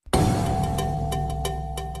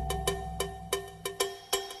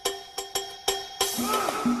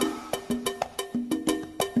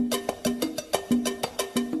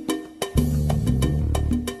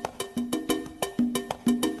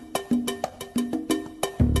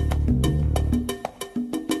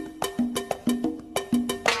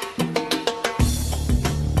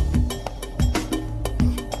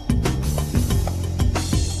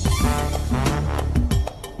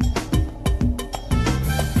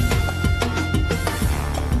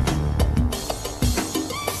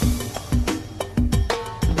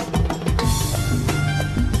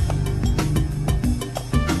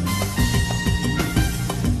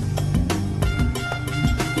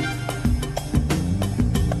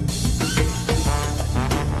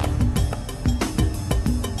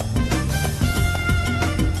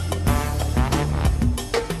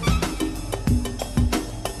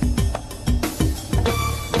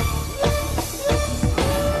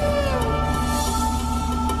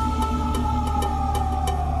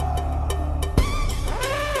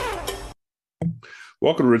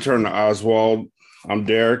Welcome to Return to Oswald. I'm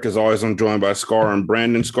Derek. As always, I'm joined by Scar and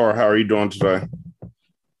Brandon. Scar, how are you doing today?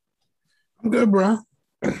 I'm good, bro.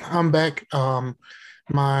 I'm back.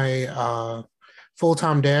 My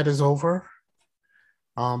full-time dad is over.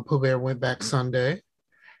 Pooh Bear went back Sunday,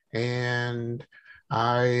 and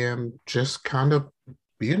I am just kind of,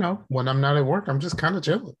 when I'm not at work, I'm just kind of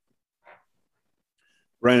chilling.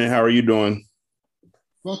 Brandon, how are you doing?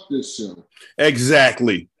 Fuck this show.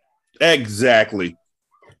 Exactly.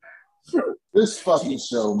 This fucking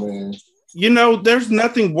show, man. You know, there's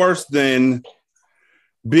nothing worse than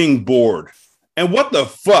being bored. And what the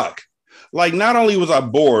fuck? Like, not only was I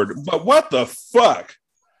bored, but what the fuck?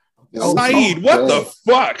 Saeed, what the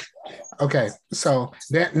fuck? Okay, so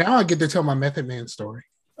now I get to tell my Method Man story.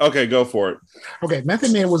 Okay, go for it. Okay,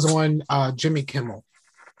 Method Man was on Jimmy Kimmel.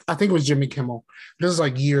 I think it was Jimmy Kimmel. This was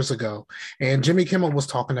like years ago. And Jimmy Kimmel was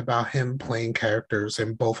talking about him playing characters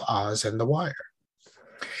in both Oz and The Wire.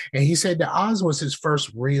 And he said that Oz was his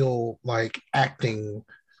first real like acting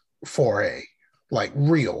foray, like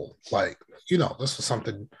real, like, this was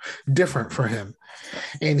something different for him.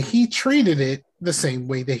 And he treated it the same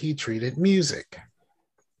way that he treated music.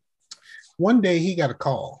 One day he got a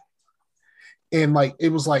call. And like it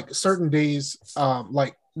was like certain days,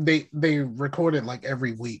 like they recorded like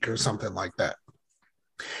every week or something like that.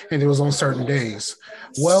 And it was on certain days.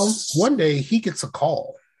 Well, one day he gets a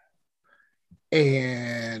call.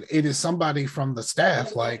 And it is somebody from the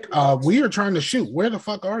staff like, we are trying to shoot. Where the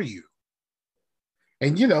fuck are you?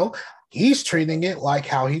 And, he's treating it like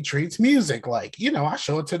how he treats music. Like, I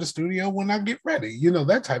show it to the studio when I get ready,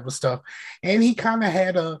 that type of stuff. And he kind of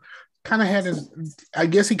had I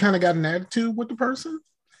guess he kind of got an attitude with the person.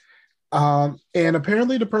 And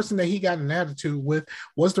apparently the person that he got an attitude with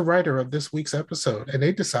was the writer of this week's episode. And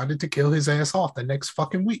they decided to kill his ass off the next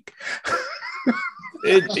fucking week.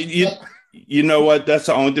 You know what? That's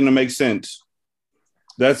the only thing that makes sense.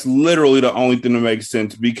 That's literally the only thing that makes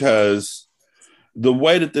sense because the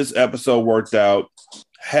way that this episode worked out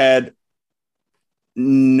had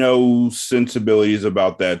no sensibilities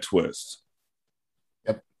about that twist.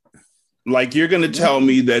 Yep. Like you're going to tell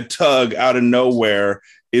me that Tug out of nowhere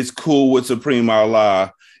is cool with Supreme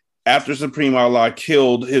Allah after Supreme Allah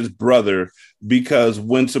killed his brother because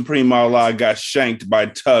when Supreme Allah got shanked by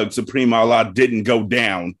Tug, Supreme Allah didn't go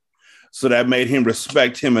down. So that made him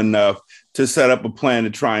respect him enough to set up a plan to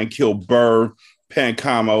try and kill Burr,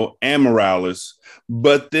 Pancamo, and Morales.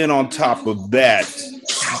 But then on top of that,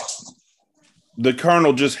 the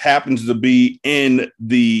colonel just happens to be in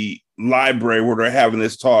the library where they're having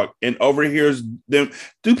this talk and overhears them.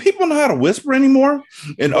 Do people know how to whisper anymore?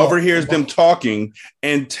 And overhears them talking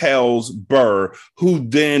and tells Burr, who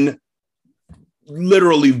then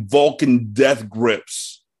literally Vulcan death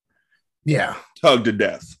grips Tug to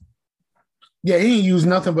death. Yeah, he didn't use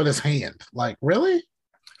nothing but his hand. Like, really?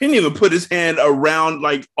 He didn't even put his hand around,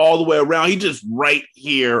 like, all the way around. He just right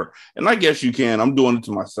here. And I guess you can. I'm doing it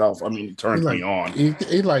to myself. I mean, it turns me on. He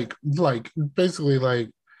basically,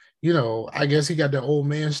 like, I guess he got the old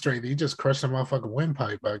man straight. He just crushed a motherfucking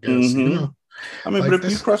windpipe, I guess. Mm-hmm. I mean, like but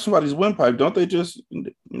if you crush somebody's windpipe, don't they just,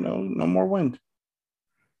 no more wind?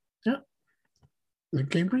 Yeah. They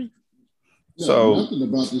can't breathe. Yeah, so nothing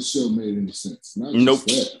about this show made any sense. Not just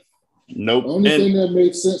that. Nope. The only thing that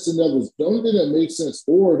made sense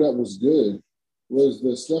or that was good was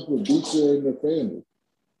the stuff with Beecher and the family.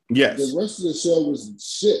 Yes. The rest of the show was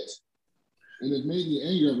shit. And it made me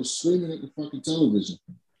angry. I was screaming at the fucking television.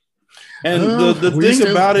 And the thing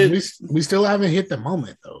about it, we still haven't hit the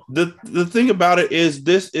moment though. The thing about it is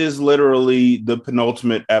this is literally the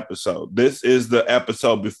penultimate episode. This is the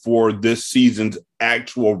episode before this season's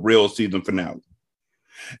actual real season finale.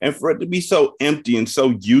 And for it to be so empty and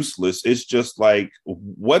so useless, it's just like,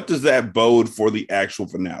 what does that bode for the actual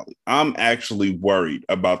finale? I'm actually worried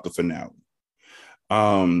about the finale.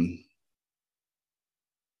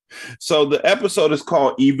 So the episode is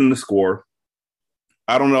called Even the Score.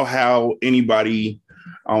 I don't know how anybody,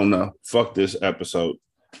 fuck this episode.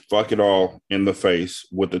 Fuck it all in the face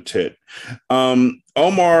with a tit.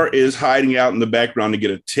 Omar is hiding out in the background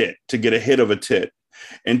to get a hit of a tit.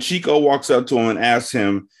 And Chico walks up to him and asks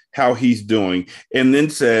him how he's doing and then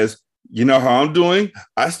says, you know how I'm doing?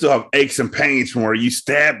 I still have aches and pains from where you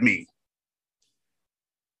stabbed me.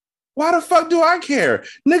 Why the fuck do I care?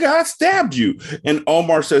 Nigga, I stabbed you. And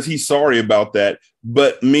Omar says he's sorry about that,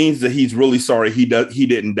 but means that he's really sorry he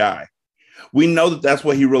didn't die. We know that that's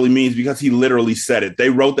what he really means because he literally said it. They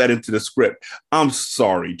wrote that into the script. I'm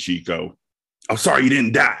sorry, Chico. I'm sorry you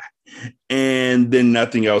didn't die. And then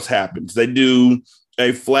nothing else happens. They do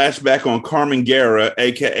a flashback on Carmen Guerra,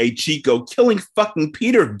 aka Chico, killing fucking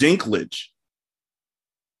Peter Dinklage.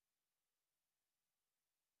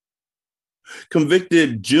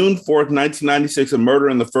 Convicted June 4th, 1996 of murder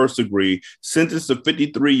in the first degree. Sentenced to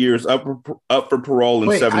 53 years, up for parole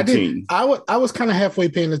in 17. I was kind of halfway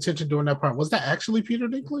paying attention during that part. Was that actually Peter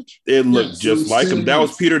Dinklage? It looked just like him. That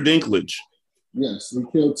was Peter Dinklage. Yes, he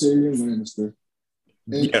killed Tyrion Lannister.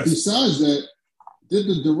 And besides that, did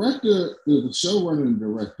the showrunner and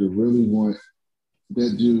director really want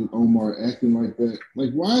that dude Omar acting like that?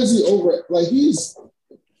 Like, why is he over? Like, he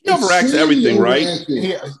overacts everything, right?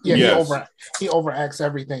 He overacts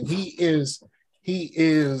everything. He is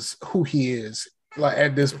who he is. Like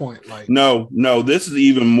at this point, like no, this is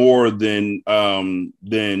even more than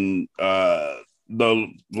the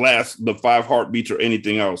 5 heartbeats or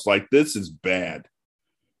anything else. Like, this is bad.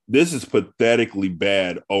 This is pathetically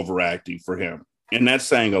bad overacting for him, and that's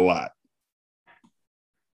saying a lot.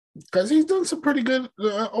 Because he's done some pretty good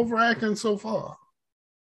overacting so far.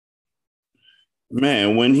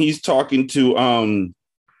 Man, when he's talking to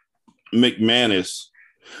McManus.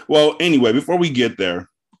 Well, anyway, before we get there,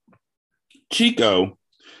 Chico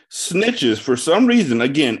snitches for some reason,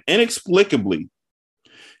 again, inexplicably.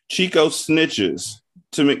 Chico snitches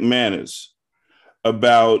to McManus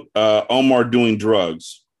about Omar doing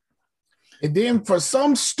drugs. And then for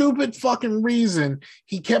some stupid fucking reason,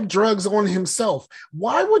 he kept drugs on himself.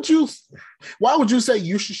 Why would you say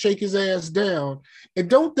you should shake his ass down and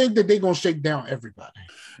don't think that they're gonna shake down everybody?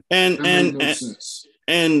 And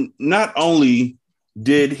not only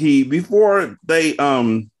did he, before they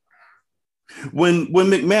when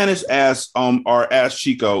McManus asked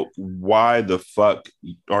Chico, why the fuck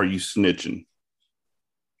are you snitching?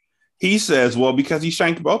 He says, well, because he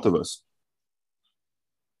shanked both of us.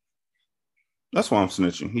 That's why I'm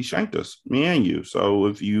snitching. He shanked us, me and you. So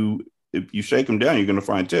if you shake him down, you're going to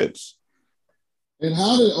find tits. And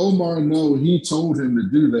how did Omar know he told him to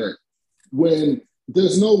do that when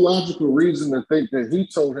there's no logical reason to think that he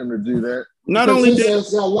told him to do that? Not only did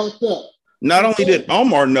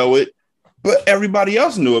Omar know it, but everybody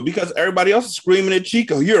else knew it because everybody else is screaming at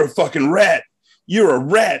Chico, "You're a fucking rat. You're a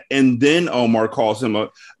rat." And then Omar calls him a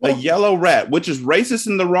yellow rat, which is racist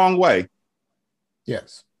in the wrong way.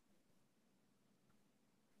 Yes.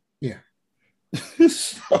 Yeah.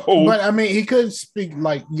 But I mean, he could speak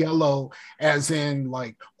like yellow, as in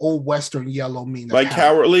like old Western yellow, meaning like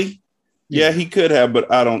cowardly. Yeah, he could have,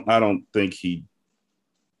 but I don't think he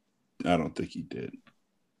did.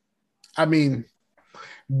 I mean,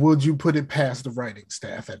 would you put it past the writing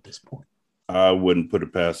staff at this point? I wouldn't put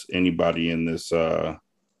it past anybody in this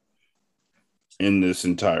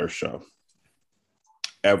entire show.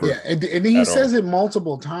 Ever. Yeah, and he says it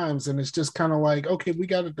multiple times, and it's just kind of like, okay, we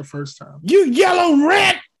got it the first time. You yellow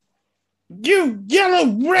rat! You yellow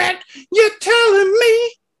rat! You're telling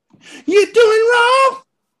me you're doing wrong?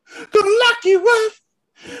 Gonna lock you up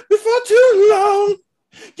before too long.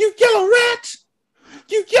 You yellow rat!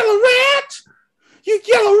 You yellow rat! You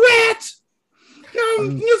yellow rat!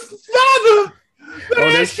 Your father!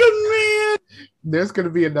 There's going to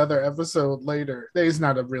be another episode later. It's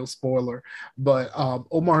not a real spoiler, but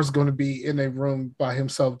Omar's going to be in a room by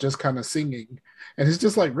himself just kind of singing. And it's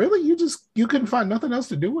just like, really? You couldn't find nothing else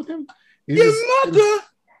to do with him? Mother,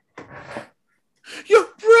 your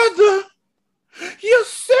brother, your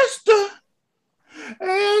sister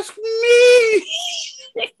ask me.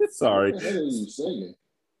 Sorry. What the hell are you saying?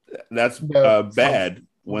 That's bad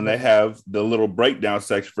when they have the little breakdown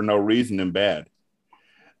section for no reason and bad.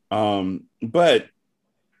 But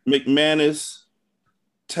McManus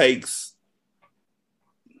takes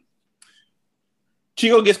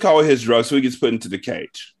Chico gets caught with his drugs, so he gets put into the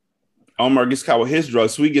cage. Omar gets caught with his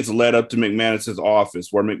drugs, so he gets led up to McManus's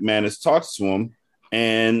office where McManus talks to him.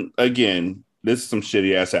 And again, this is some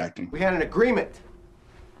shitty ass acting. We had an agreement.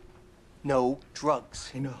 No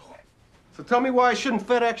drugs. I know. So tell me why I shouldn't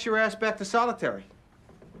FedEx your ass back to solitary.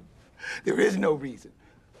 There is no reason.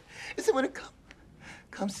 Listen, when it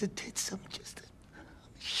comes to tits, I'm a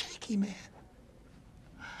shaky man.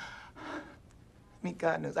 I mean,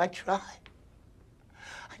 God knows, I try.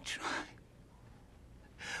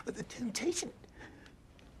 But the temptation,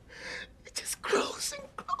 it just grows and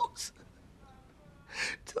grows.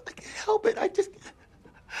 Till I can't help it. I just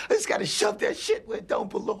gotta shove that shit where it don't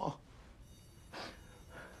belong.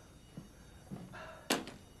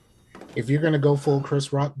 If you're going to go full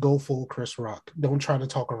Chris Rock, go full Chris Rock. Don't try to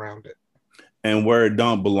talk around it. And where it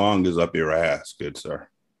don't belong is up your ass, good sir.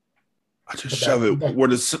 I just shove it where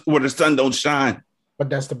the sun don't shine. But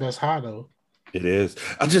that's the best high, though. It is.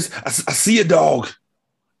 I see a dog,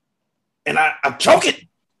 and I choke it.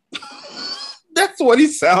 That's what he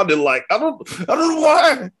sounded like. I don't know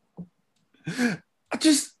why. I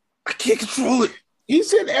can't control it. He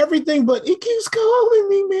said everything, but he keeps calling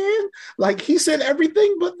me, man. Like he said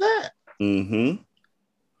everything but that. Mm-hmm.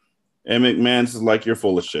 And McMahon's is like, you're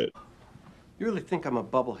full of shit. You really think I'm a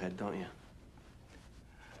bubblehead, don't you?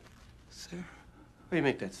 Sir? Why you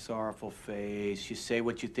make that sorrowful face? You say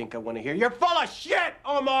what you think I want to hear. You're full of shit,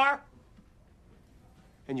 Omar!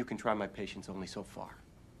 And you can try my patience only so far.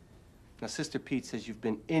 Now, Sister Pete says you've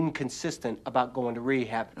been inconsistent about going to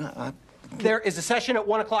rehab. There is a session at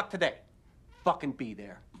 1 o'clock today. Fucking be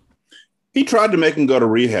there. He tried to make him go to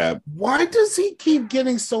rehab. Why does he keep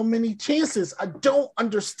getting so many chances? I don't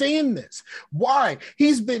understand this. Why?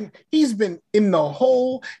 He's been in the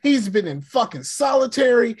hole. He's been in fucking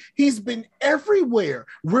solitary. He's been everywhere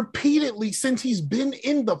repeatedly since he's been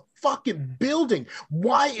in the fucking building.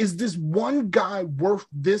 Why is this one guy worth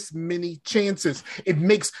this many chances? It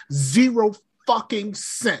makes zero fucking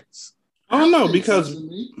sense. I don't know, because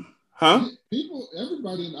people,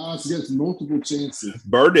 everybody in Oz gets multiple chances.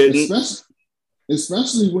 Burr didn't.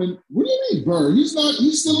 Especially when, what do you mean, Burr? He's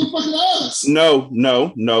still in fucking Oz.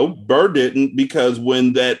 No. Burr didn't, because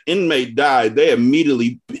when that inmate died, they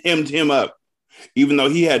immediately hemmed him up, even though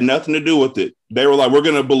he had nothing to do with it. They were like, we're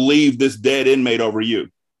going to believe this dead inmate over you.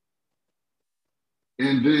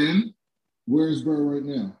 And then, where's Burr right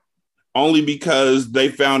now? Only because they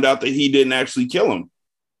found out that he didn't actually kill him.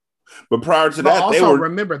 But prior to But that, also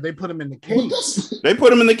remember, they put him in the cage. They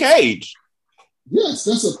put him in the cage. Yes,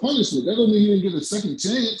 that's a punishment. That don't mean he didn't get a second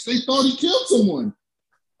chance. They thought he killed someone.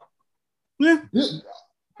 Yeah.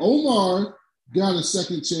 Omar got a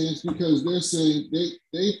second chance because they're saying they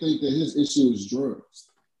think that his issue is drugs.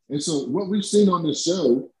 And so what we've seen on this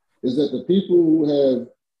show is that the people who have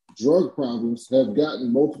drug problems have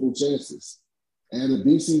gotten multiple chances. And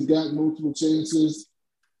Adebisi's gotten multiple chances.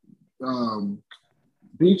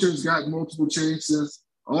 Beecher's gotten multiple chances.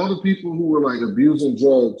 All the people who were like abusing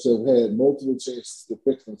drugs have had multiple chances to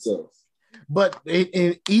fix themselves. But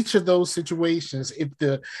in each of those situations, if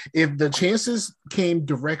the chances came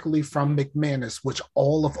directly from McManus, which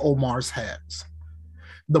all of Omar's has,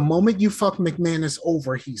 the moment you fuck McManus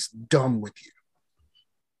over, he's done with you.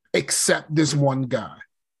 Except this one guy.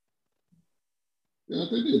 Yeah, I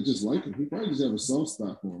think they just like him. He probably just have a soft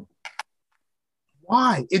spot for him.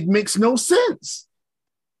 Why? It makes no sense.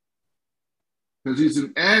 Because he's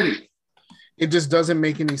an addict. It just doesn't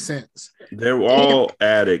make any sense. They're all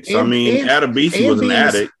addicts. Adebisi was an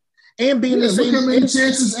addict. And being the same. Look how many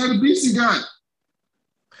chances Adebisi got.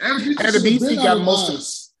 Adebisi got most of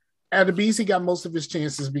Adebisi got most of his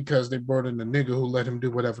chances because they brought in a nigga who let him do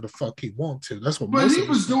whatever the fuck he wanted to. That's what. But he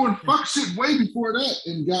was doing fuck shit way before that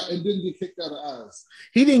and didn't get kicked out of Oz.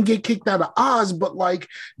 He didn't get kicked out of Oz, but like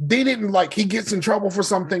they didn't like he gets in trouble for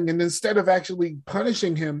something, and instead of actually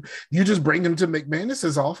punishing him, you just bring him to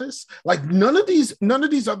McManus's office. Like none of these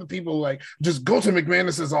other people like just go to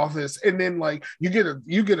McManus's office and then like you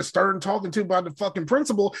get a stern talking to by the fucking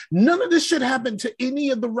principal. None of this should happen to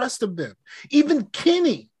any of the rest of them. Even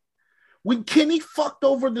Kenny. When Kenny fucked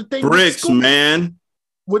over the thing, Bricks, man.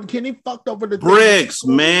 When Kenny fucked over the Bricks,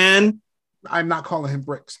 man. I'm not calling him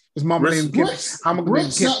Bricks. His mama named Kenny.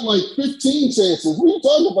 Bricks got like 15 chances. What are you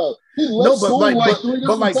talking about? He left school like 3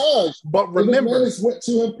 different times. But remember, McManus went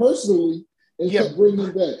to him personally and kept bringing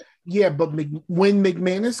him back. Yeah, but when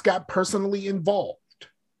McManus got personally involved,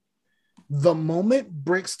 the moment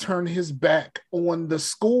Bricks turned his back on the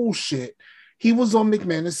school shit, he was on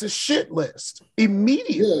McManus's shit list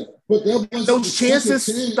immediately. Yeah, but those chances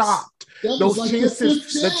stopped. Those like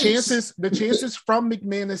the chances from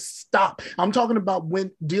McManus stopped. I'm talking about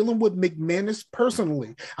when dealing with McManus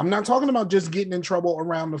personally. I'm not talking about just getting in trouble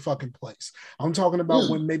around the fucking place. I'm talking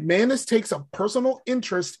about when McManus takes a personal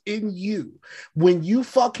interest in you. When you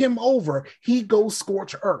fuck him over, he goes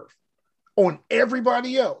scorch earth on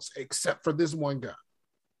everybody else except for this one guy.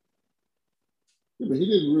 Yeah, but he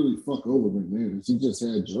didn't really fuck over McManus. He just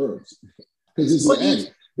had drugs because he's an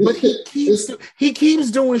addict. But he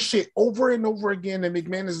keeps doing shit over and over again, and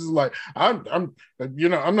McManus is like, I'm not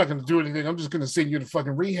going to do anything. I'm just going to send you to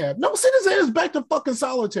fucking rehab. No, send his ass back to fucking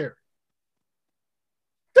solitary.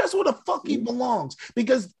 That's where the fuck he belongs.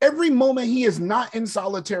 Because every moment he is not in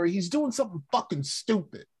solitary, he's doing something fucking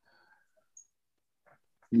stupid.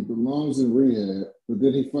 He belongs in rehab, but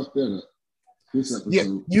then he fucked that up. Yeah,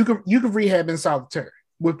 you can rehab in solitary.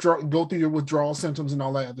 Go through your withdrawal symptoms and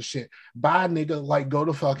all that other shit. Bye, nigga. Like go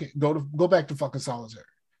back to fucking solitary.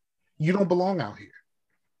 You don't belong out here.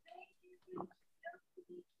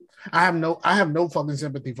 I have no fucking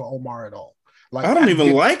sympathy for Omar at all. Like I don't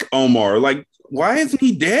even like Omar. Like, why isn't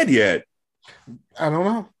he dead yet? I don't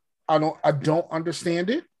know. I don't understand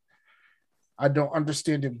it. I don't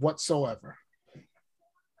understand it whatsoever.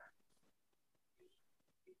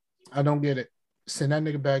 I don't get it. Send that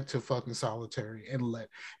nigga back to fucking solitary and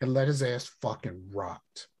let his ass fucking rot.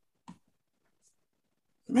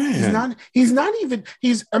 Man, I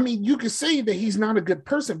mean, you could say that he's not a good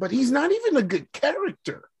person, but he's not even a good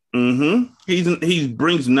character. Mm-hmm. He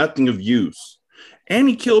brings nothing of use. And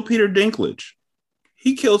he killed Peter Dinklage.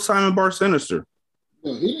 He killed Simon Bar Sinister.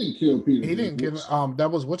 No, he didn't kill Peter. He didn't kill that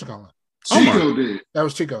was what you call it. Chico did. That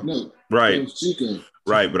was Chico. No. Right. That was Chico.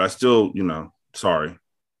 Right, but I still, sorry.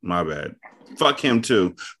 My bad. Fuck him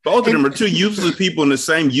too. Both of them are two useless people in the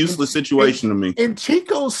same useless situation to me. And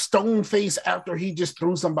Chico's stone face after he just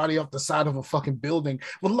threw somebody off the side of a fucking building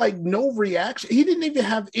with like no reaction. He didn't even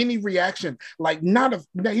have any reaction. Like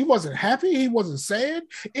he wasn't happy. He wasn't sad.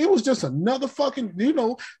 It was just another fucking,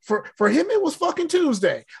 for him it was fucking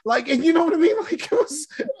Tuesday. Like, and you know what I mean? Like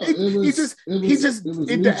the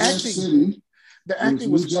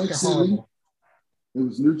acting was fucking horrible. It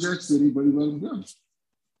was New Jack City, but he let him go.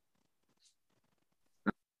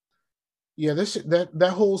 Yeah,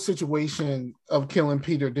 that whole situation of killing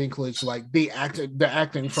Peter Dinklage, like the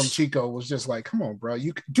acting from Chico was just like, come on, bro,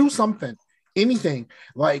 you do something, anything,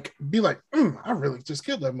 like be like, I really just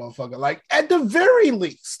killed that motherfucker, like at the very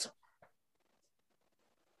least,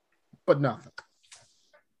 but nothing.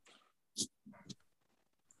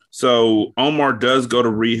 So Omar does go to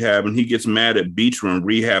rehab, and he gets mad at Beecher in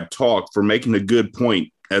rehab talk for making a good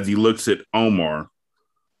point as he looks at Omar,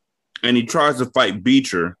 and he tries to fight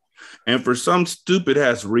Beecher. And for some stupid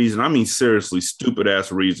ass reason, I mean, seriously, stupid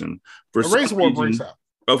ass reason, for a race war breaks out.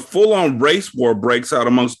 A full on race war breaks out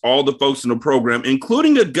amongst all the folks in the program,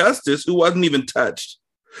 including Augustus, who wasn't even touched.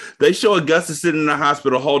 They show Augustus sitting in the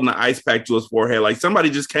hospital holding an ice pack to his forehead, like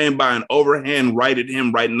somebody just came by and overhand righted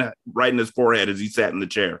him right in his forehead as he sat in the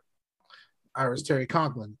chair. Iris Terry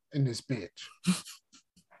Conklin in this bitch.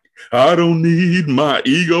 I don't need my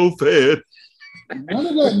ego fed. None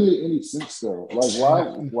of that made any sense though. Like,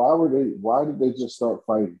 why did they just start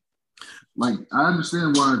fighting? Like, I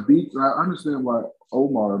understand why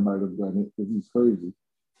Omar might have done it because he's crazy.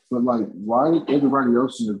 But like, why did everybody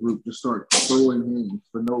else in the group just start throwing hands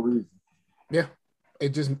for no reason? Yeah,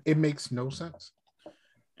 it makes no sense.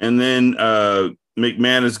 And then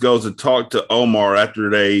McManus goes to talk to Omar after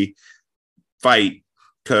they fight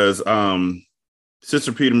because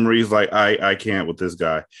Sister Peter Marie's like, I can't with this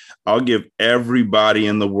guy. I'll give everybody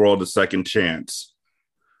in the world a second chance,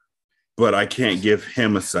 but I can't give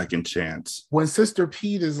him a second chance. When Sister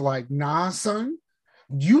Pete is like, nah, son,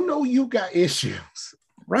 you got issues.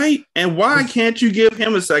 Right? And why can't you give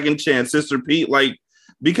him a second chance, Sister Pete? Like,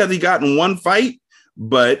 because he got in one fight,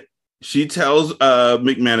 but she tells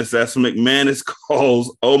McManus that, so McManus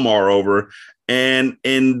calls Omar over, and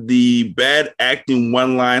in the bad acting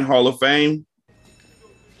one-line Hall of Fame,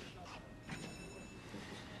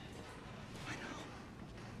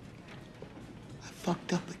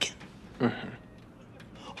 Fucked up again.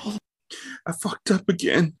 Mm-hmm. I fucked up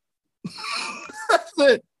again. That's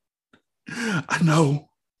it. I know.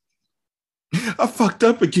 I fucked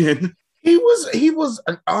up again. He was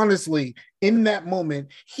honestly in that moment.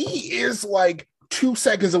 He is like 2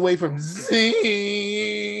 seconds away from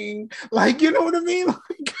zing. Like, you know what I mean?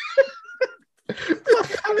 Like,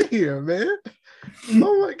 fuck out of here, man.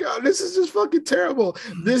 Oh my god, this is just fucking terrible.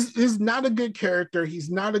 This is not a good character.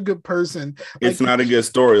 He's not a good person. It's not a good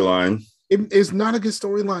storyline. It's not a good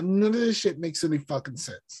storyline. None of this shit makes any fucking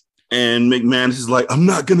sense. And McManus is like, I'm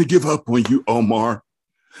not gonna give up on you, Omar.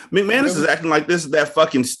 McManus is acting like this is that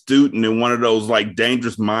fucking student in one of those like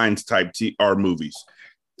Dangerous Minds type TR movies.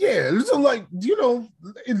 Yeah, so like,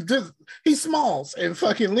 he smalls and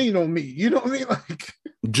fucking lean on me. You know what I mean? Like,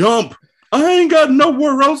 jump. I ain't got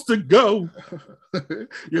nowhere else to go.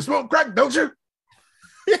 You smoke crack, don't you?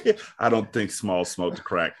 I don't think Small smoked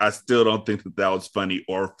crack. I still don't think that was funny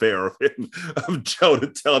or fair of him, of Joe, to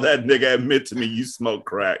tell that nigga, admit to me you smoke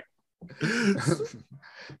crack. Go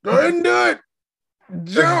ahead and do it.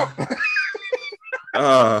 Jump.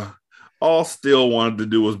 All Still wanted to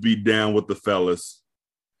do was be down with the fellas.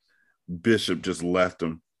 Bishop just left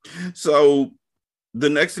him. So the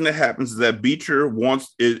next thing that happens is that Beecher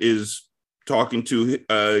is talking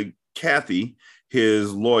to Kathy,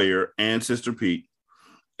 his lawyer, and Sister Pete.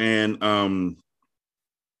 And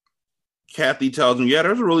Kathy tells him, yeah,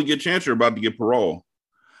 there's a really good chance you're about to get parole.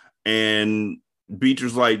 And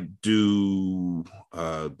Beecher's like, do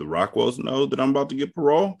the Rockwells know that I'm about to get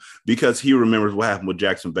parole? Because he remembers what happened with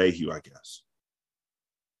Jackson Vahue, I guess.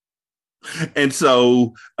 And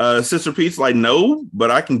so Sister Pete's like, no,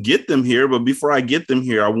 but I can get them here. But before I get them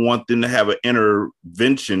here, I want them to have an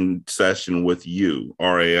intervention session with you,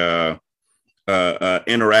 or a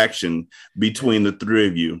interaction between the three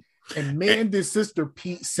of you. And man, did Sister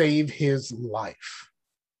Pete save his life.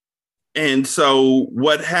 And so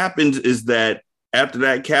what happens is that after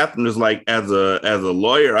that, Catherine is like, as a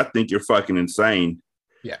lawyer, I think you're fucking insane.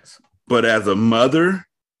 Yes. But as a mother,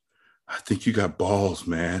 I think you got balls,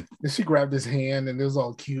 man. And she grabbed his hand and it was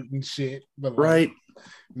all cute and shit. But right.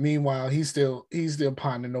 Meanwhile, he's still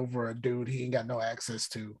pining over a dude he ain't got no access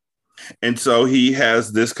to. And so he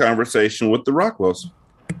has this conversation with the Rockwells.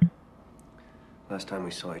 Last time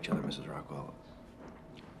we saw each other, Mrs. Rockwell,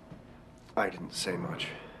 I didn't say much.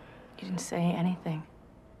 You didn't say anything.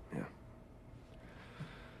 Yeah.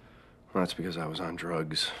 Well, that's because I was on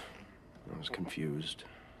drugs. I was confused,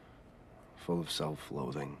 full of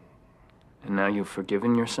self-loathing. And now you've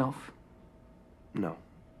forgiven yourself? No.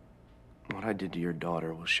 What I did to your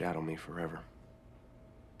daughter will shadow me forever.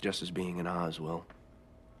 Just as being in Oz will.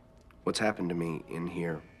 What's happened to me in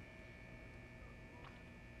here,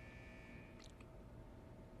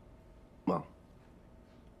 well,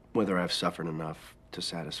 whether I've suffered enough to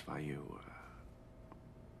satisfy you,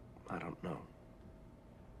 I don't know.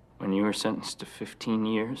 When you were sentenced to 15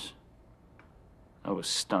 years, I was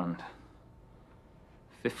stunned.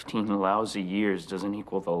 15 lousy years doesn't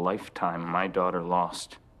equal the lifetime my daughter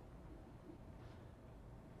lost.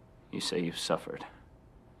 You say you've suffered.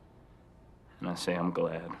 And I say I'm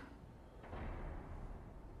glad.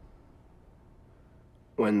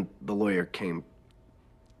 When the lawyer came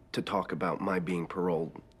to talk about my being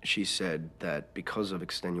paroled, she said that because of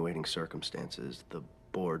extenuating circumstances, the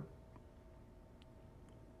board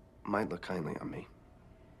might look kindly on me.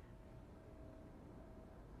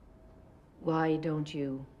 Why don't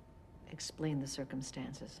you explain the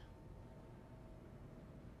circumstances?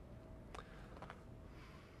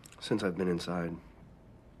 Since I've been inside,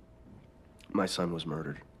 my son was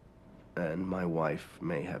murdered, and my wife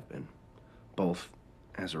may have been, both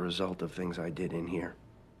as a result of things I did in here.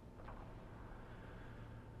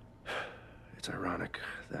 It's ironic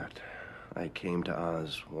that I came to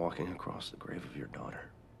Oz walking across the grave of your daughter,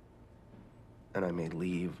 and I may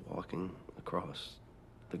leave walking across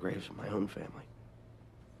the graves of my own family.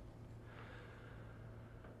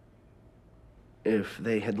 If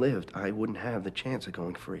they had lived, I wouldn't have the chance of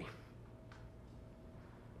going free.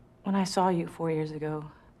 When I saw you 4 years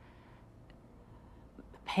ago,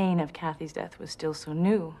 the pain of Kathy's death was still so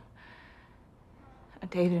new.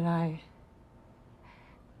 David and I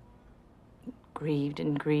grieved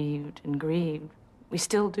and grieved and grieved. We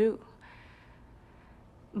still do.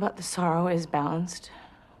 But the sorrow is balanced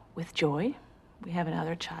with joy. We have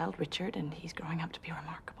another child, Richard, and he's growing up to be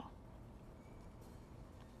remarkable.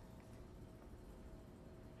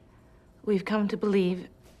 We've come to believe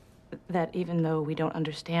that even though we don't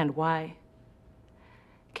understand why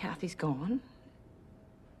Kathy's gone,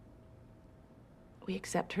 we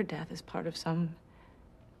accept her death as part of some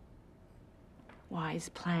wise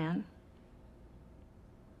plan.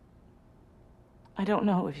 I don't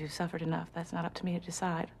know if you've suffered enough. That's not up to me to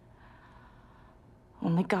decide.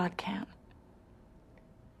 Only God can.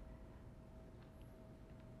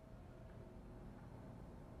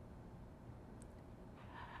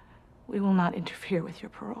 We will not interfere with your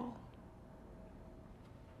parole.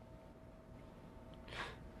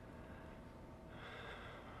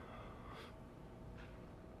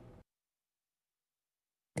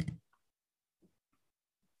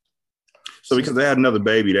 So because they had another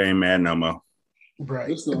baby, they ain't mad no more. Right.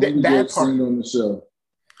 This is the only good scene on the show.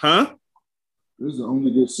 Huh? This is the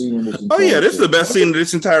only good scene on this. Oh yeah, this is the best scene of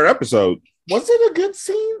this entire episode. Was it a good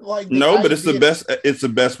scene? Like no, but it's the best. It's the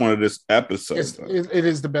best one of this episode. It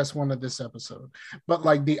is the best one of this episode. But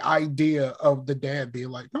like the idea of the dad being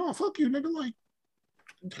like, "No, fuck you, nigga." Like,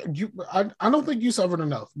 I don't think you suffered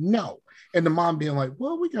enough. No, and the mom being like,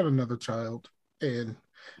 "Well, we got another child, and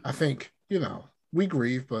I think we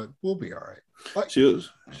grieve, but we'll be all right." Like, she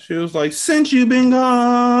was like, "Since you've been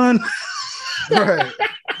gone." Right.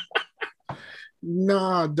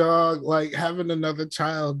 Nah, dog. Like having another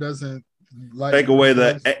child doesn't take away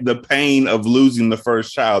the pain of losing the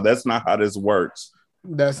first child. That's not how this works.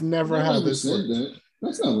 That's never how this works.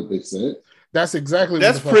 That's not what they said. That's exactly.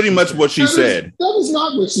 That's pretty much what she said. That is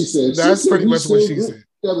not what she said. That's pretty much what she said.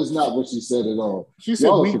 That is not what she said at all. She said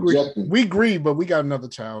we grieve, but we got another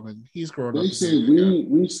child and he's growing up. They said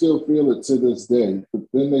we still feel it to this day. But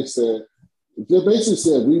then they basically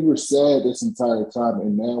said we were sad this entire time,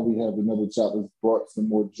 and now we have another child that's brought some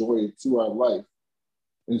more joy to our life.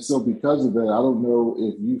 And so because of that, I don't know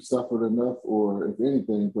if you suffered enough or if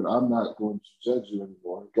anything, but I'm not going to judge you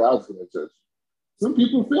anymore. God's going to judge you. Some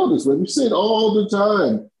people feel this way. We say it all the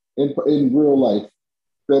time in real life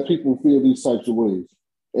that people feel these types of ways.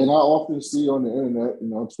 And I often see on the internet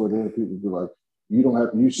and on Twitter, people be like,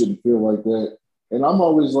 You shouldn't feel like that. And I'm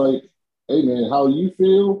always like, hey man, how you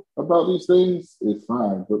feel about these things is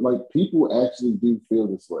fine. But like people actually do feel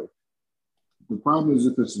this way. The problem is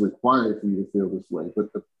if it's required for you to feel this way.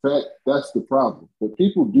 But the fact that's the problem. But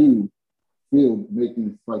people do feel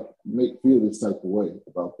feel this type of way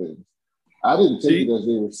about things. I didn't take it as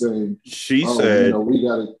they were saying. She said, we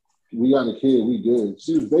got a kid, we good.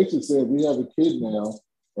 She was basically saying we have a kid now,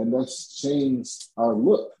 and that's changed our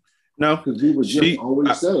look. No, because we were just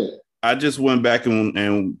always sad. I just went back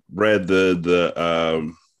and read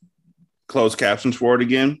the closed captions for it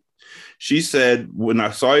again. She said, when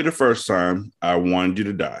I saw you the first time, I wanted you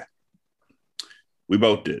to die. We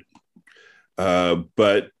both did.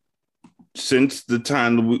 But since the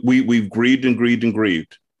time we've grieved and grieved and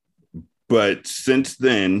grieved. But since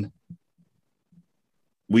then,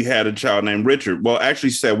 we had a child named Richard. Well,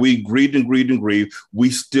 actually said we grieved and grieved and grieved.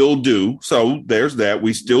 We still do. So there's that.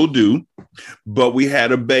 We still do. But we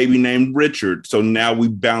had a baby named Richard. So now we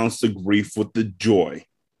balance the grief with the joy.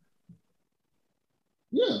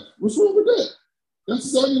 Yeah, what's wrong with that? That's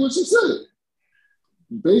exactly what she said.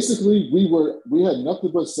 Basically, we had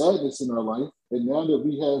nothing but sadness in our life, and now that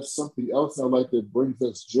we have something else in our life that brings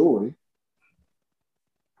us joy,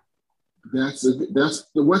 that's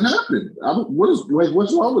what happened.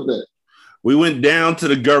 What's wrong with that? We went down to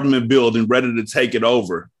the government building ready to take it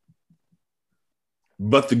over,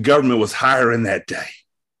 but the government was hiring that day.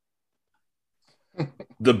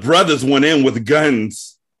 The brothers went in with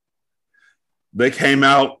guns. They came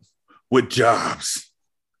out with jobs.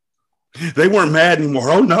 They weren't mad anymore.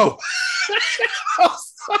 Oh, no. I'm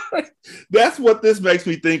sorry. That's what this makes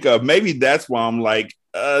me think of. Maybe that's why I'm like,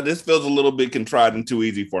 this feels a little bit contrived and too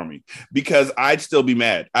easy for me, because I'd still be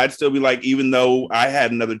mad. I'd still be like, even though I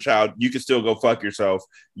had another child, you can still go fuck yourself.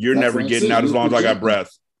 You're never getting out as long as I got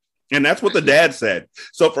breath. And that's what the dad said.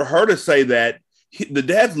 So for her to say that, the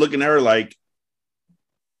dad's looking at her like,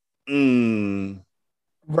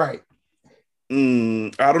 right.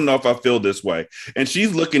 I don't know if I feel this way. And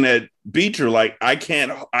she's looking at Beecher like, I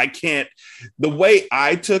can't. The way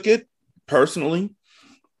I took it personally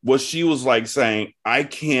was she was like saying, I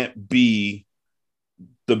can't be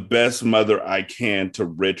the best mother I can to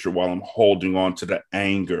Richard while I'm holding on to the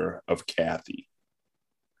anger of Kathy.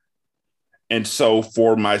 And so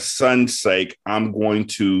for my son's sake, I'm going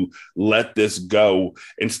to let this go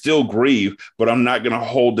and still grieve, but I'm not going to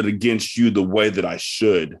hold it against you the way that I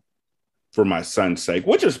should for my son's sake,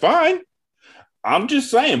 which is fine. I'm just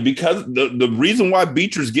saying, because the reason why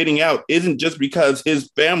Beecher's getting out isn't just because his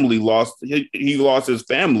family he lost his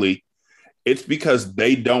family. It's because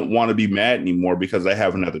they don't want to be mad anymore because they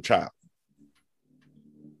have another child.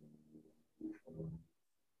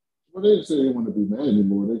 Well, they didn't say they didn't want to be mad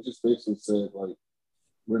anymore. They just basically said, like,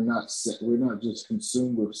 we're not just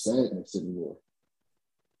consumed with sadness anymore.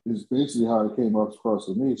 It's basically how it came across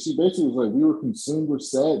to me. She basically was like, we were consumed with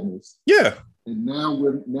sadness. Yeah. And now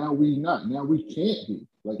we not. Now we can't be.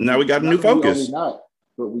 Like, now we got a new focus. Not,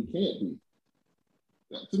 but we can't be.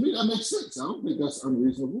 To me, that makes sense. I don't think that's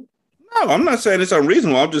unreasonable. No, I'm not saying it's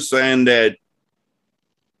unreasonable. I'm just saying that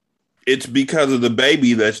it's because of the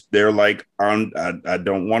baby that they're like, I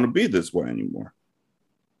don't want to be this way anymore.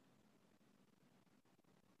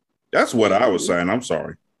 That's what I was saying. I'm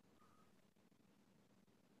sorry.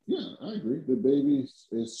 Yeah, I agree. The baby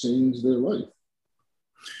has changed their life.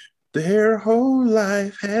 Their whole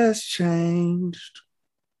life has changed.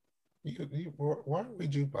 Why are we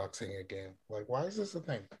jukeboxing again? Like, why is this a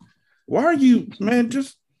thing? Why are you, man,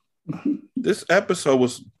 this episode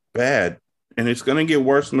was bad, and it's going to get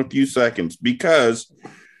worse in a few seconds because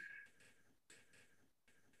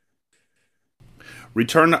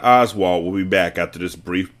Return to Oswald will be back after this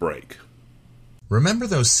brief break. Remember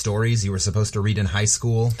those stories you were supposed to read in high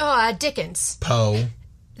school? Oh, Dickens. Poe.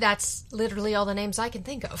 That's literally all the names I can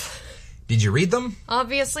think of. Did you read them?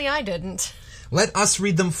 Obviously I didn't. Let us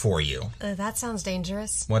read them for you. That sounds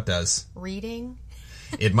dangerous. What does? Reading?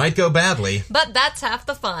 It might go badly. But that's half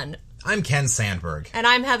the fun. I'm Ken Sandberg. And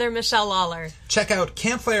I'm Heather Michelle Lawler. Check out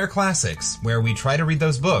Campfire Classics, where we try to read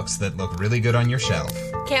those books that look really good on your shelf.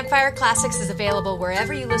 Campfire Classics is available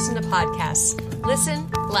wherever you listen to podcasts. Listen,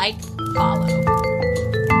 like, follow.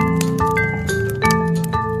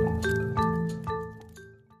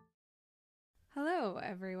 Hello,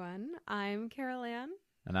 everyone. I'm Carol Ann.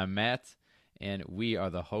 And I'm Matt, and we are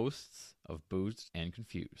the hosts of Boozed and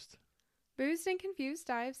Confused. Boozed and Confused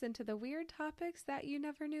dives into the weird topics that you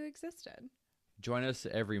never knew existed. Join us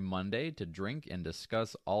every Monday to drink and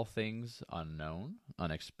discuss all things unknown,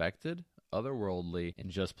 unexpected, otherworldly, and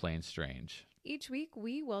just plain strange. Each week,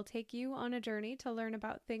 we will take you on a journey to learn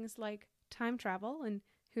about things like time travel and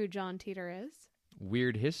who John Teeter is,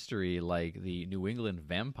 weird history like the New England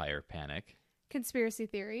vampire panic, conspiracy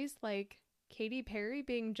theories like Katy Perry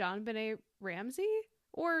being John Benet Ramsey,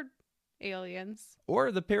 or aliens,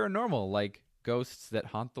 or the paranormal like ghosts that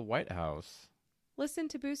haunt the White House. Listen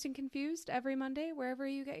to Boost and Confused every Monday wherever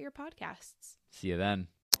you get your podcasts. See you then.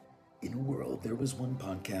 In a world, there was one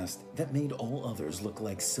podcast that made all others look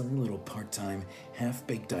like silly little part-time,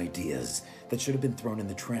 half-baked ideas that should have been thrown in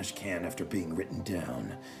the trash can after being written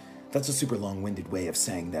down. That's a super long-winded way of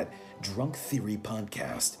saying that Drunk Theory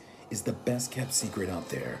Podcast is the best-kept secret out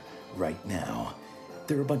there right now.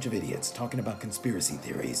 They're a bunch of idiots talking about conspiracy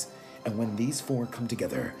theories, and when these four come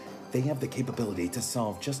together, they have the capability to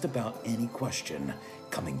solve just about any question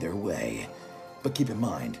coming their way. But keep in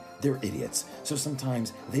mind, they're idiots, so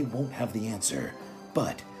sometimes they won't have the answer.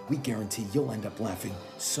 But we guarantee you'll end up laughing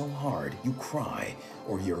so hard you cry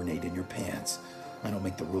or urinate in your pants. I don't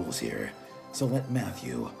make the rules here. So let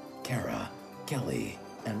Matthew, Kara, Kelly,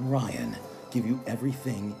 and Ryan give you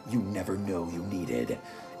everything you never know you needed,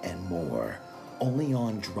 and more. Only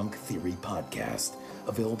on Drunk Theory Podcast,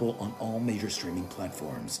 available on all major streaming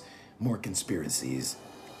platforms. More conspiracies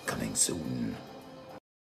coming soon.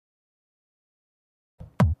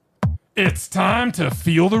 It's time to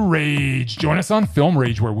feel the rage. Join us on Film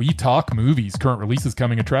Rage, where we talk movies, current releases,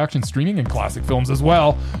 coming attractions, streaming, and classic films as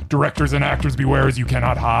well. Directors and actors beware, as you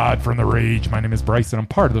cannot hide from the rage. My name is Bryce, and I'm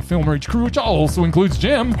part of the Film Rage crew, which also includes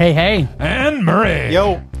Jim. Hey, hey. And Murray.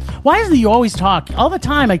 Yo. Why is it you always talk all the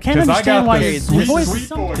time? I can't understand why your voice is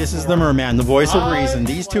so... This is the Merman, the voice of reason.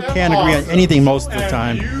 These two can't agree on anything most of the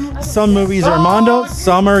time. Some movies are Mondo,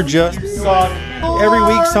 some are just... Every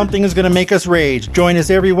week, something is going to make us rage. Join us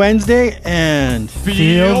every Wednesday and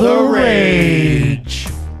feel the rage.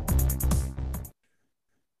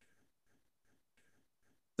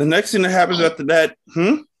 The next thing that happens after that,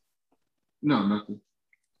 No, nothing.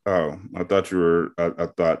 Oh, I thought you were.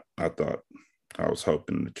 I was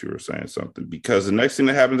hoping that you were saying something, because the next thing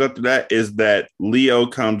that happens after that is that Leo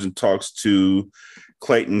comes and talks to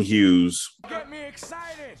Clayton Hughes. Get me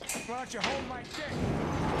excited. Why don't you hold my dick?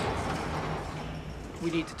 We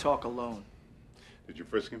need to talk alone. Did you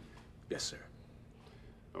frisk him? Yes, sir.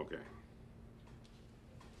 Okay.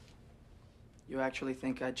 You actually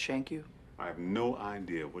think I'd shank you? I have no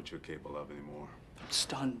idea what you're capable of anymore. I'm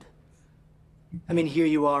stunned. I mean, here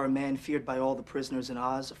you are, a man feared by all the prisoners in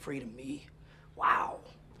Oz, afraid of me. Wow.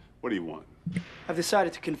 What do you want? I've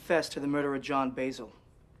decided to confess to the murder of John Basil,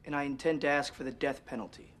 and I intend to ask for the death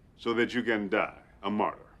penalty. So that you can die, a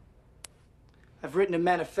martyr. I've written a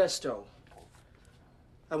manifesto.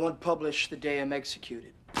 I want published the day I'm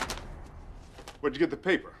executed. Where'd you get the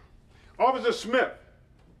paper? Officer Smith!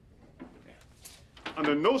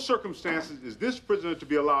 Under no circumstances is this prisoner to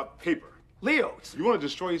be allowed paper. Leo! You want to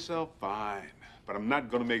destroy yourself? Fine. But I'm not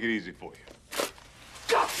going to make it easy for you.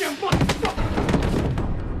 Goddamn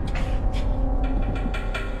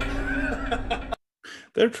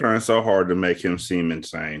They're trying so hard to make him seem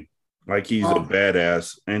insane. Like he's a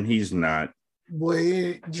badass, and he's not.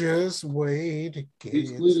 Just wait.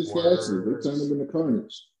 He's Cletus Cassidy. They turned him into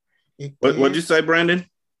Carnage. What'd you say, Brandon?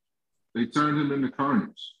 They turned him into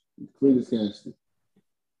Carnage. Cletus Cassidy.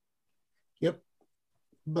 Yep.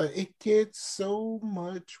 But it gets so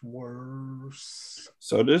much worse.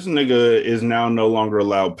 So this nigga is now no longer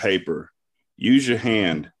allowed paper. Use your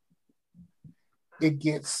hand. It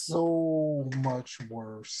gets so much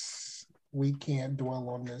worse. We can't dwell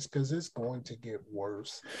on this because it's going to get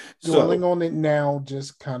worse. Dwelling on it now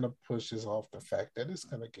just kind of pushes off the fact that it's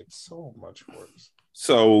going to get so much worse.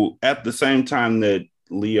 So at the same time that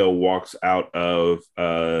Leo walks out of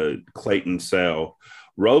Clayton's cell,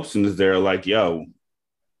 Robeson is there like, yo,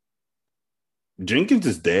 Jenkins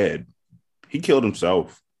is dead. He killed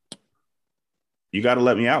himself. You got to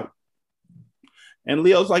let me out. And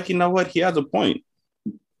Leo's like, you know what? He has a point.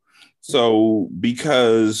 So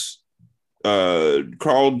because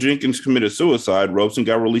Carl Jenkins committed suicide, Robeson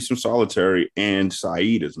got released from solitary, and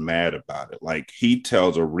Saeed is mad about it. Like, he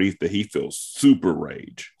tells Arif that he feels super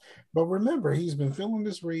rage. But remember, he's been feeling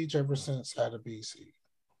this rage ever since Adebisi.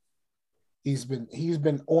 He's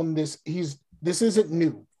been on this. This isn't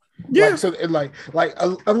new. Yeah.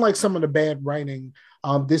 Unlike some of the bad writing,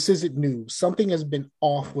 this isn't new. Something has been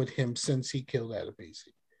off with him since he killed Adebisi.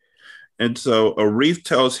 And so Arif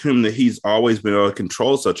tells him that he's always been able to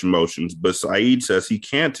control such emotions, but Saeed says he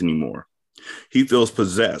can't anymore. He feels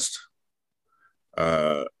possessed.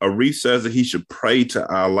 Arif says that he should pray to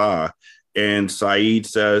Allah, and Saeed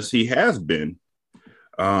says he has been.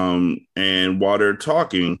 And while they're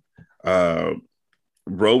talking,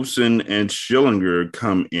 Robeson and Schillinger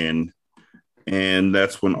come in, and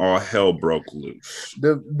that's when all hell broke loose.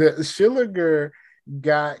 The Schillinger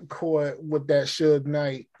got caught with that Suge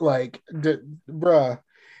Knight. Like, bruh,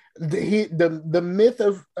 the myth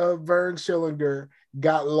of Vern Schillinger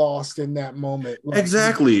got lost in that moment. Like,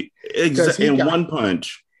 exactly. In got, one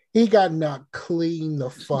punch. He got knocked clean the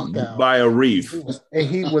fuck out by a reef.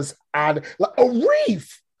 He was out of, like, a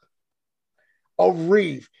reef. A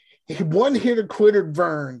reef. One hitter quitted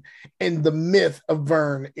Vern, and the myth of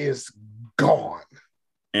Vern is gone.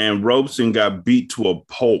 And Robeson got beat to a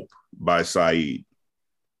pulp by Saeed.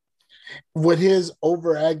 With his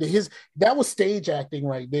overacting, that was stage acting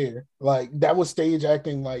right there. Like, that was stage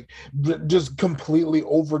acting, like just completely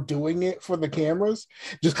overdoing it for the cameras.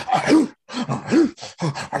 Just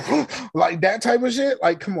like that type of shit.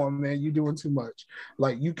 Like, come on, man, you're doing too much.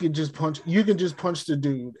 Like, you can just punch the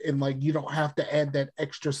dude, and like, you don't have to add that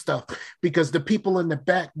extra stuff, because the people in the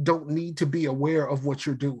back don't need to be aware of what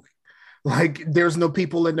you're doing. Like, there's no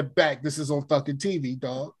people in the back. This is on fucking TV,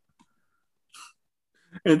 dog.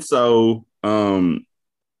 And so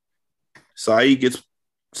Saeed gets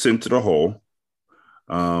sent to the hole.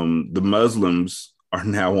 The Muslims are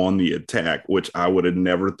now on the attack, which I would have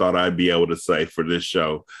never thought I'd be able to say for this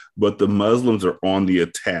show. But the Muslims are on the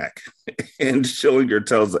attack. And Schillinger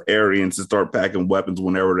tells the Aryans to start packing weapons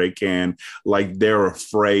whenever they can, like they're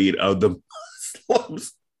afraid of the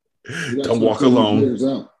Muslims. Don't walk alone. He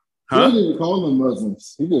don't even call them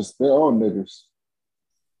Muslims. They're all niggers.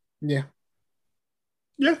 Yeah.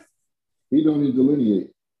 Yeah. He don't even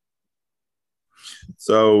delineate.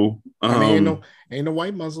 So I mean, ain't no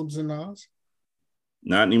white Muslims in Oz.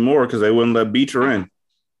 Not anymore, because they wouldn't let Beecher in.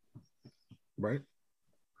 Right.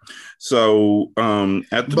 So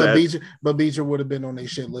after Beecher would have been on their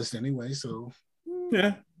shit list anyway. So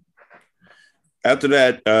yeah. After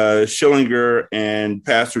that, Schillinger and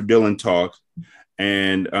Pastor Dillon talk,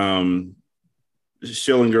 and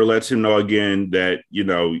Schillinger lets him know again that, you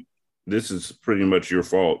know, this is pretty much your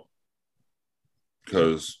fault,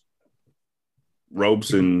 because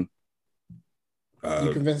Robeson.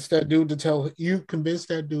 You convinced that dude to tell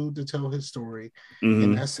his story, mm-hmm.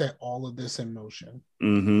 and that set all of this in motion.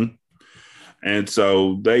 Mm-hmm. And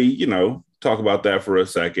so they, you know, talk about that for a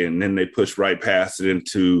second, and then they push right past it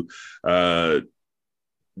into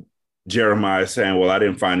Jeremiah saying, well, I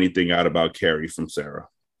didn't find anything out about Carrie from Sarah.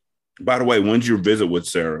 By the way, when's your visit with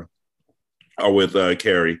Sarah or with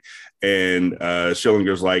Carrie? And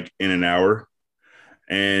Schillinger's like, in an hour.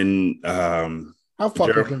 And how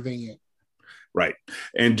fucking convenient. Right.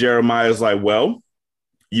 And Jeremiah's like, well,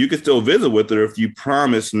 you can still visit with her if you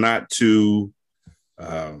promise not to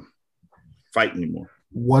fight anymore.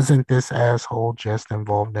 Wasn't this asshole just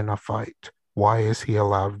involved in a fight? Why is he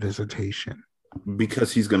allowed visitation?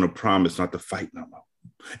 Because he's going to promise not to fight no more.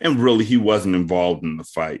 And really, he wasn't involved in the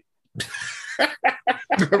fight.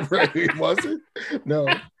 Right, he wasn't? No.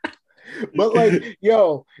 But like,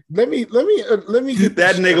 yo, let me get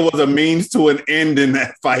that nigga was a means to an end in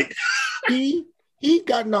that fight. He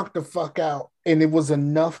got knocked the fuck out, and it was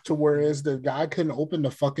enough to whereas the guy couldn't open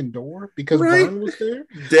the fucking door because Vern was there.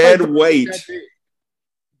 Dead weight.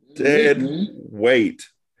 Dead weight.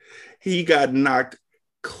 He got knocked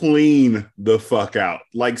clean the fuck out.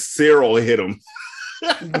 Like Cyril hit him.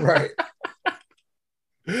 Right.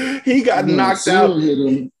 He got knocked out. Hit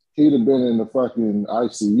him, he'd have been in the fucking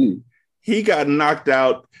ICU. He got knocked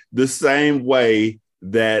out the same way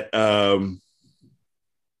that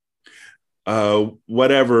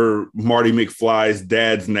whatever Marty McFly's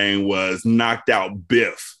dad's name was knocked out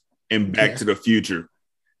Biff in Back to the Future.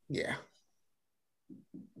 Yeah.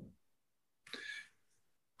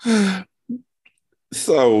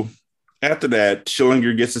 So after that,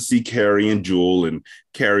 Schillinger gets to see Carrie and Jewel, and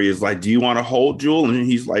Carrie is like, do you want to hold Jewel? And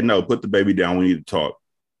he's like, no, put the baby down. We need to talk.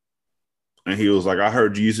 And he was like, I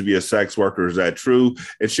heard you used to be a sex worker. Is that true?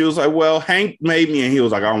 And she was like, well, Hank made me. And he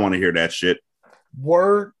was like, I don't want to hear that shit.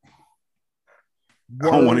 Word. I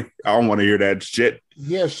don't want to hear that shit.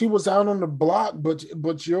 Yeah, she was out on the block,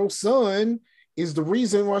 but your son is the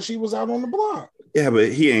reason why she was out on the block. Yeah,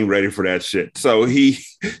 but he ain't ready for that shit. So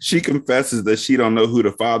she confesses that she don't know who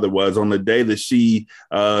the father was. On the day that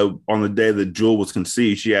Jewel was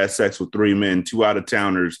conceived, she had sex with 3 men, 2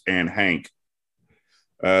 out-of-towners and Hank.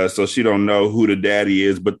 So she don't know who the daddy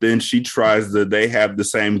is, but then she tries they have the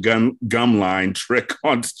same gum line trick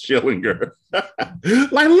on Schillinger.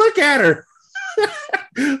 Like, look at her.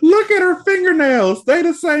 Look at her fingernails. They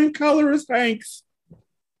the same color as Hank's.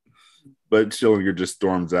 But Schillinger just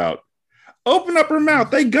storms out. Open up her mouth.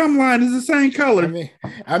 They gum line is the same color.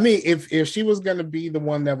 I mean, if she was gonna be the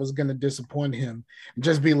one that was gonna disappoint him,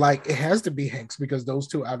 just be like, it has to be Hank's because those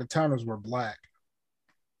 2 out-of-towners were black.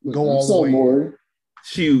 Go all the way. More.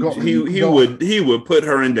 He would put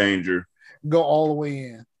her in danger. go all the way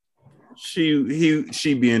in. She'd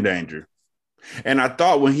be in danger. And I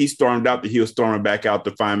thought when he stormed out that he was storming back out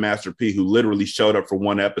to find Master P, who literally showed up for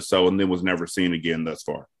one episode and then was never seen again thus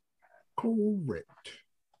far. Correct.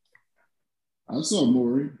 I saw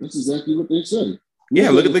Maury. That's exactly what they said.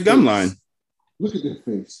 Look at the gum line. Look at their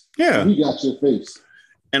face. Yeah. We got your face.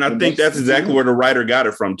 And I think that's exactly where the writer got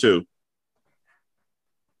it from, too.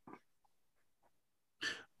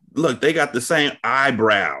 Look, they got the same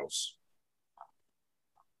eyebrows.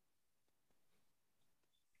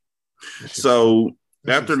 So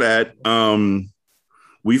after that,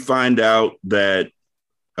 we find out that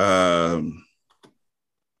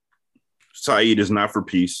Saeed is not for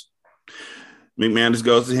peace. McManus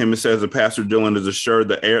goes to him and says that Pastor Dillon is assured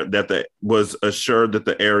that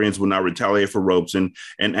the Aryans will not retaliate for Robeson,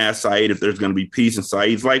 and asks Saeed if there's going to be peace. And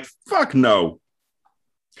Saeed's like, "Fuck no."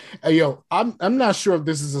 Hey, yo, I'm not sure if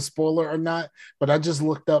this is a spoiler or not, but I just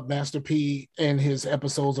looked up Master P and his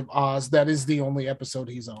episodes of Oz. That is the only episode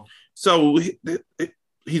he's on. So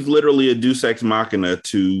he's literally a Deus Ex Machina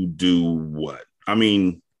to do what? I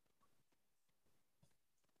mean,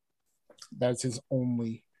 that's his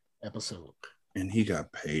only episode. And he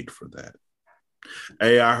got paid for that.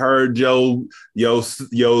 Hey, I heard your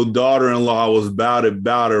daughter-in-law was about it.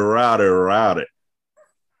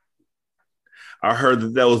 I heard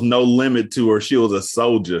that there was no limit to her. She was a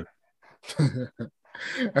soldier.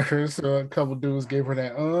 I heard so a couple dudes gave her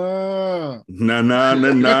that.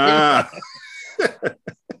 Nah.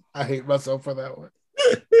 I hate myself for that one.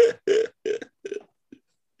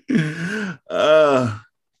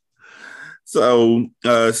 So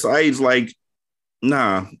Saeed's like,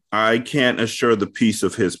 nah, I can't assure the peace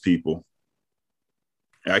of his people.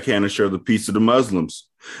 I can't assure the peace of the Muslims.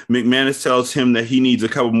 McManus tells him that he needs a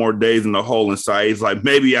couple more days in the hole, and Saeed's like,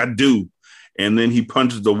 maybe I do. And then he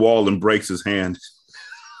punches the wall and breaks his hand.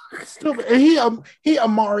 Stupid. And he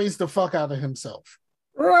Amari's the fuck out of himself.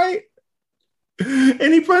 Right.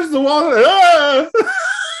 And he punches the wall. Ah!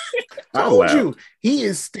 I told you, he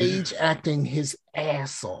is stage acting his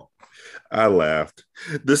ass off. I laughed.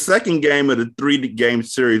 The second game of the 3-game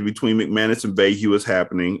series between McManus and Bayhue was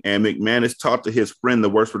happening, and McManus talked to his friend that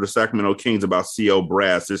works for the Sacramento Kings about C.O.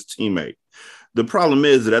 Brass, his teammate. The problem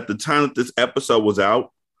is that at the time that this episode was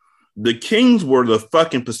out, the Kings were the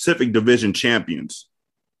fucking Pacific Division champions.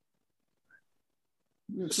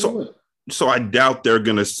 So I doubt they're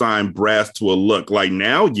going to sign Brass to a look. Like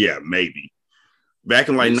now, yeah, maybe. Back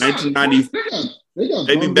in like 1990,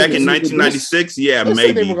 maybe back in 1996, yeah,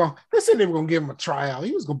 maybe. They said they were going to give him a tryout.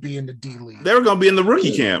 He was going to be in the D League. They were going to be in the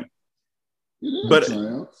rookie camp. But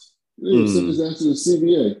tryouts. They sent his ass to the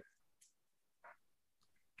CBA.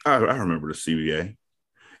 I remember the CBA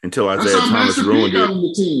until Isaiah Thomas ruined it.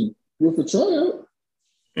 The team with a tryout.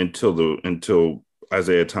 Until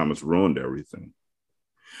Isaiah Thomas ruined everything.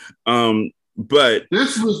 But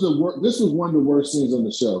this was one of the worst scenes on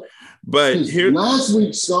the show. But here last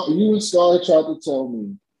week, you and Scar tried to tell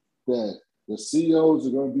me that the CEOs are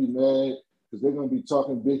going to be mad because they're going to be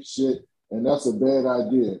talking big shit, and that's a bad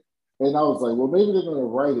idea. And I was like, well, maybe they're going to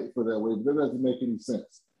write it for that way, but that doesn't make any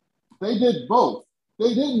sense. They did both.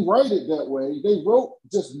 They didn't write it that way. They wrote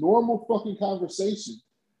just normal fucking conversation.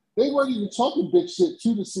 They weren't even talking big shit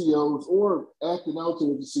to the CEOs or acting out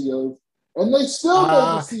to the CEOs. And they still made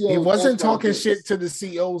the CEOs. He wasn't talking shit to the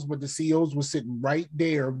CEOs, but the CEOs was sitting right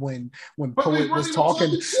there when Poet was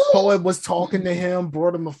talking. Poet was talking to him,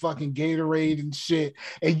 brought him a fucking Gatorade and shit.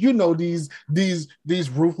 And you know these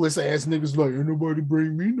ruthless ass niggas like, ain't nobody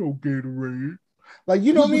bring me no Gatorade. Like,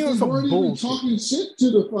 you know what I mean? It was some weren't even talking shit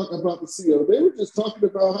to the fuck about the CEO. They were just talking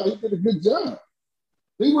about how he did a good job.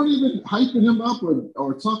 They weren't even hyping him up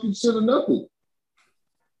or talking shit or nothing.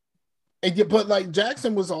 But like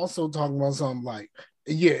Jackson was also talking about something like,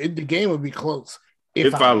 the game would be close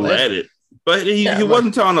if I let it. But he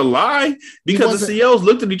wasn't telling a lie because the CEOs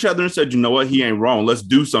looked at each other and said, you know what? He ain't wrong. Let's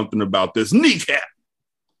do something about this. Kneecap.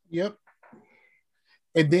 Yep.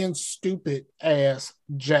 And then stupid ass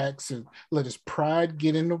Jackson let his pride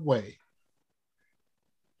get in the way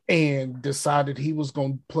and decided he was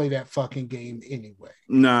going to play that fucking game anyway.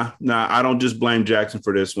 Nah, I don't just blame Jackson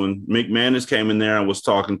for this one. McManus came in there and was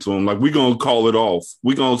talking to him like, we're going to call it off.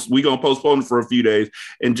 We're going to postpone it for a few days.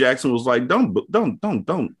 And Jackson was like,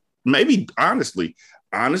 don't. Maybe, honestly,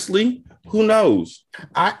 who knows?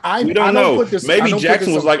 We don't know. Maybe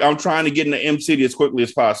Jackson was like, I'm trying to get in the M City as quickly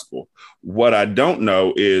as possible. What I don't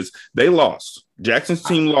know is they lost. Jackson's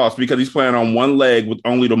team lost because he's playing on one leg with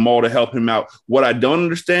only the mall to help him out. What I don't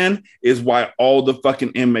understand is why all the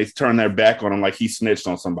fucking inmates turn their back on him like he snitched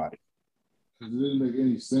on somebody. It didn't make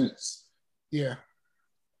any sense. Yeah.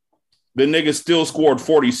 The nigga still scored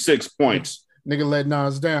 46 points. Nigga let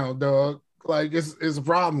Nas down, dog. Like it's a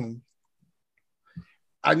problem.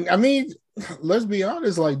 I mean, let's be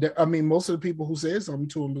honest. Like, I mean, most of the people who said something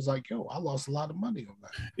to him was like, "Yo, I lost a lot of money on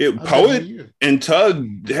that." Poet and Tug,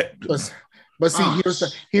 but see,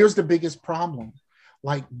 here's the biggest problem.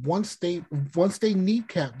 Like, once they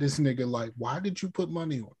kneecap this nigga, like, why did you put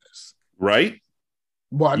money on this? Right?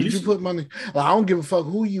 Why did you put money? Like, I don't give a fuck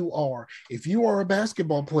who you are. If you are a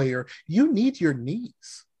basketball player, you need your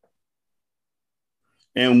knees.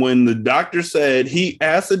 And when the doctor said, he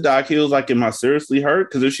asked the doc, he was like, "Am I seriously hurt?"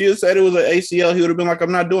 Because if she had said it was an ACL, he would have been like,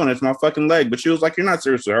 "I'm not doing it. It's my fucking leg." But she was like, "You're not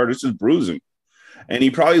seriously hurt. It's just bruising." And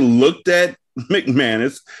he probably looked at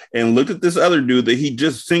McManus and looked at this other dude that he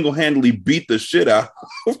just single-handedly beat the shit out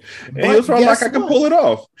of. And he was probably like, "I can pull it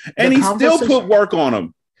off." And he still put work on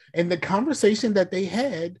him. And the conversation that they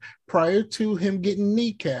had prior to him getting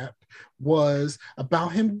kneecapped was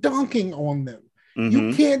about him dunking on them. Mm-hmm.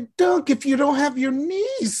 You can't dunk if you don't have your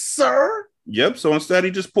knees, sir. Yep. So instead,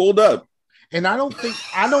 he just pulled up. And I don't think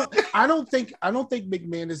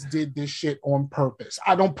McManus did this shit on purpose.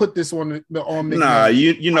 I don't put this on McManus. Nah,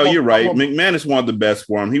 you're right. McManus wanted the best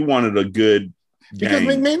for him. He wanted a good because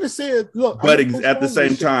game. McManus said, "Look," but at the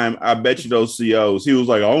same time, I bet you those COs, he was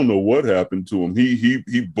like, "I don't know what happened to him.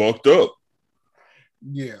 He bucked up."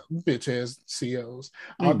 Yeah, bitch ass COs.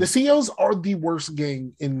 The COs are the worst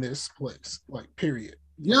gang in this place, like, period.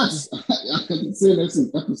 Yes, I can say that since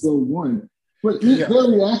episode 1. But their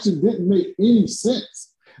reaction didn't make any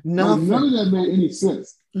sense. Nothing. Like, none of that made any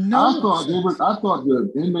sense. I thought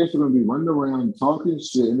the inmates were going to be running around talking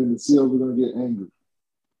shit, and then the COs were going to get angry.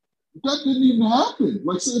 That didn't even happen.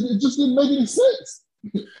 Like, so it just didn't make any sense.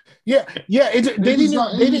 They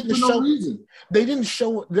didn't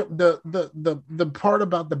show the part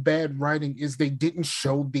about the bad writing is they didn't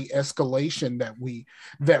show the escalation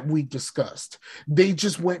that we discussed. They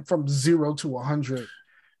just went from 0 to 100.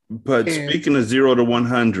 But speaking of 0 to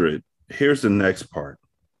 100, here's the next part.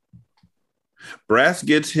 Brass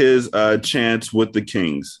gets his chance with the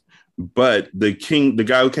Kings. But the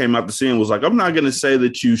guy who came out to see him was like, "I'm not going to say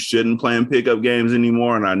that you shouldn't play in pickup games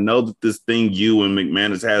anymore. And I know that this thing you and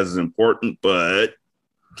McManus has is important, but..."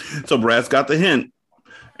 So Brass got the hint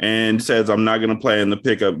and says, "I'm not going to play in the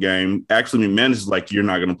pickup game." Actually, McManus is like, "You're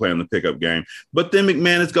not going to play in the pickup game." But then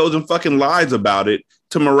McManus goes and fucking lies about it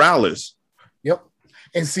to Morales. Yep.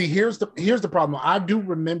 And see, here's the problem. I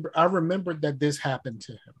remember that this happened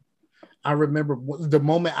to him. I remember the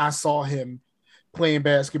moment I saw him playing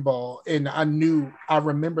basketball, and I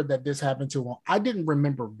remember that this happened to him. I didn't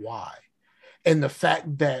remember why. And the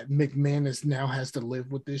fact that McManus now has to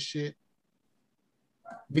live with this shit,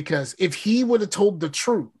 because if he would have told the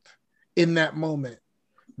truth in that moment,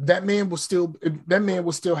 that man will still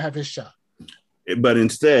have his shot. But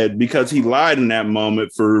instead, because he lied in that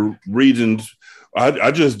moment for reasons,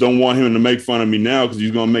 I just don't want him to make fun of me now because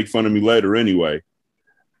he's going to make fun of me later anyway.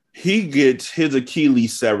 He gets his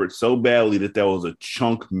Achilles severed so badly that there was a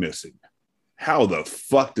chunk missing. How the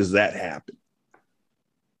fuck does that happen?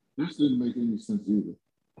 This didn't make any sense either.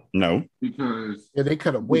 No. Because they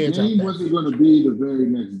could have the game wasn't going to be the very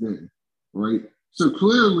next day, right? So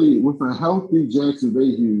clearly, with a healthy Jackson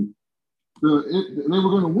Mayhew, they were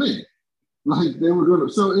going to win. Like, they were going to.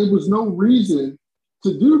 So it was no reason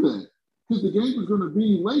to do that because the game was going to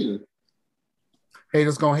be later.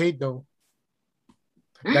 Haters going to hate, though.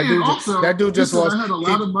 That dude just lost. I had a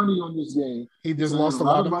lot of money on this game. He just lost a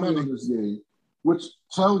lot of money on this game, which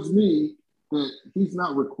tells me that he's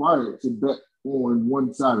not required to bet on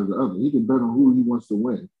one side or the other. He can bet on who he wants to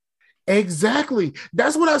win. Exactly.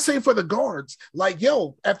 That's what I say for the guards. Like,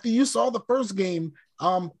 yo, after you saw the first game,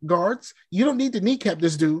 guards, you don't need to kneecap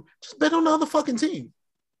this dude. Just bet on the other fucking team.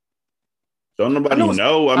 Don't nobody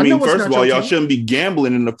know. I mean, first of all, y'all shouldn't be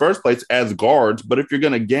gambling in the first place as guards. But if you're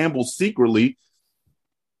going to gamble secretly,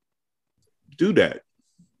 do that.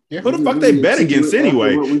 Yeah. Who the fuck they bet against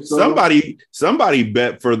anyway? Somebody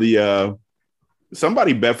bet for the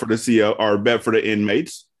CO or bet for the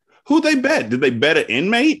inmates. Who they bet? Did they bet an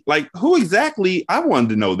inmate? Like, who exactly? I wanted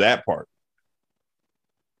to know that part.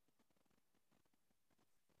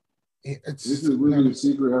 This is really a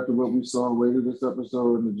secret after what we saw later this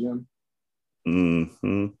episode in the gym.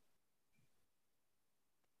 Mm-hmm.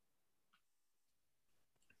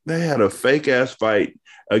 They had a fake ass fight.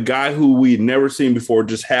 A guy who we'd never seen before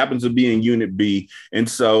just happens to be in Unit B. And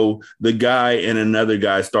so the guy and another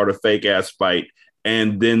guy start a fake ass fight.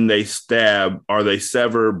 And then they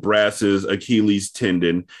sever Brass's Achilles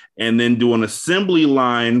tendon and then do an assembly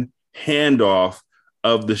line handoff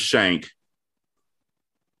of the shank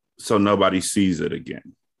so nobody sees it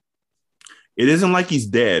again. It isn't like he's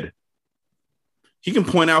dead. He can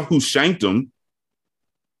point out who shanked him,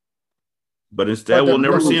 but instead we'll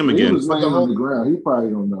never see him again. He was laying on the ground. He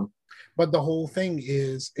probably don't know. But the whole thing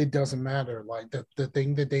is, it doesn't matter. Like the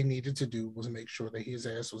thing that they needed to do was make sure that his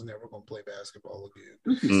ass was never going to play basketball again,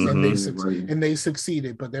 and they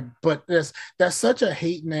succeeded. But that's such a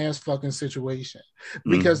hating ass fucking situation,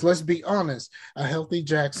 because let's be honest, a healthy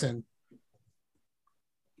Jackson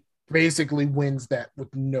basically wins that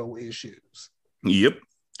with no issues. Yep,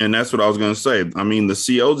 and that's what I was going to say. I mean, the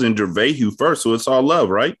CO's in Gervais first, so it's all love,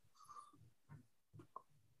 right?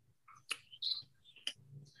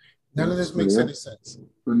 None of this makes any sense.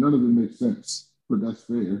 But none of it makes sense. But that's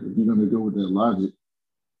fair. If you're going to go with that logic,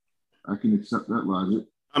 I can accept that logic.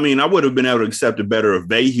 I mean, I would have been able to accept it better if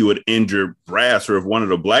Vahey had injured Brass, or if one of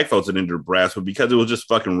the black folks had injured Brass, but because it was just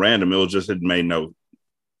fucking random, it made no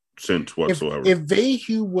sense whatsoever. If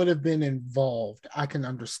Vahey would have been involved, I can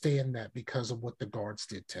understand that because of what the guards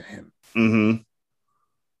did to him. Mm-hmm.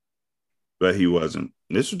 But he wasn't.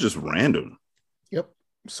 This was just random. Yep.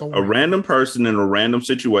 So a random person in a random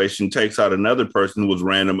situation takes out another person who was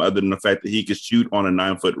random, other than the fact that he could shoot on a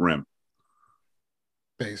 9-foot rim.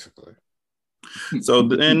 Basically. So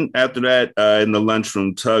then after that, in the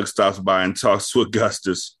lunchroom, Tug stops by and talks to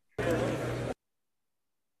Augustus.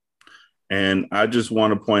 And I just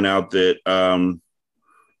want to point out that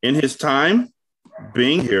in his time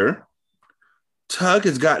being here, Tug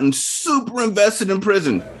has gotten super invested in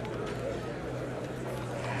prison.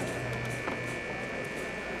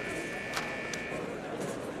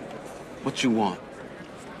 What you want?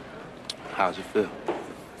 How's it feel?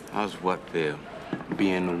 How's what feel?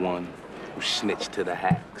 Being the one who snitched to the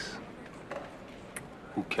hacks.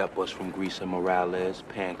 Who kept us from Greaser Morales,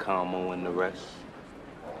 Pancamo, and the rest.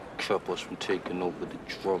 Kept us from taking over the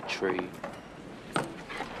drug trade.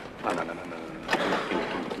 No.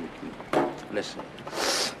 Listen,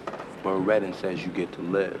 Burr Reddin says you get to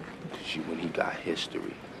live when he got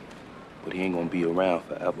history. But he ain't gonna be around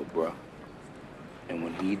forever, bro. And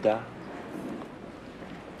when he die,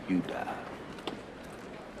 you die.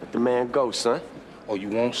 Let the man go, son. Oh, you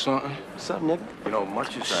want something? Something, nigga? You know,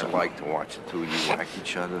 much as I'd like to watch the two of you whack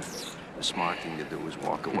each other, the smart thing to do is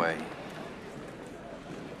walk away.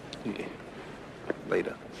 Yeah.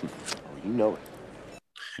 Later. Oh, you know it.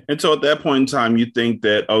 And so at that point in time, you think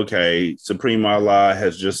that, okay, Supreme Allah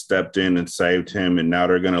has just stepped in and saved him, and now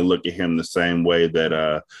they're going to look at him the same way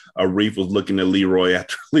that Arif was looking at Leroy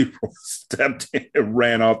after Leroy stepped in and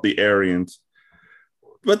ran off the Aryans.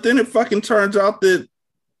 But then it fucking turns out that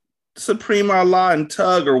Supreme Allah and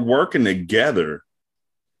Tug are working together.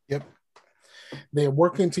 Yep. They're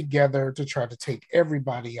working together to try to take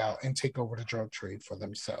everybody out and take over the drug trade for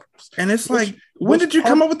themselves. And it's when did you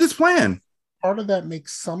come up with this plan? Part of that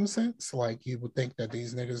makes some sense. Like, you would think that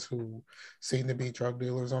these niggas who seem to be drug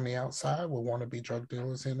dealers on the outside will want to be drug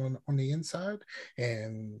dealers on the inside.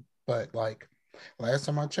 But like last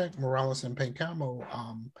time I checked, Morales and Pancamo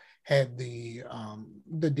had the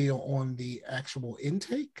deal on the actual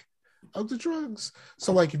intake of the drugs.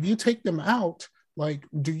 So like, if you take them out, like,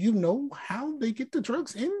 do you know how they get the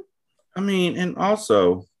drugs in? I mean, and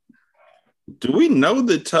also, do we know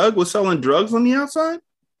that Tug was selling drugs on the outside?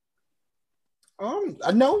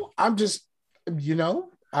 No, I'm just,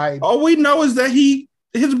 all we know is that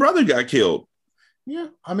his brother got killed. Yeah,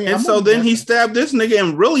 I mean, and so then he stabbed this nigga,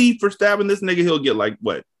 and really for stabbing this nigga, he'll get like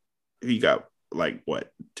what? He got like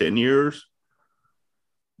what, 10 years?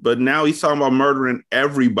 But now he's talking about murdering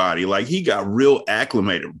everybody. Like, he got real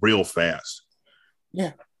acclimated real fast.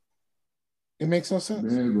 Yeah, it makes no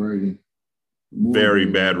sense. Bad writing. Very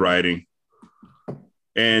bad writing.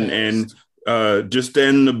 And just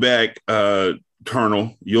stand in the back,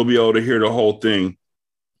 Colonel. You'll be able to hear the whole thing.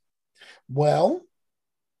 Well,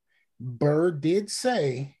 Burr did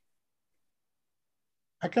say,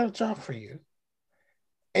 I got a job for you.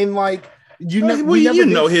 And like, you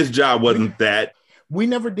know his job wasn't that. We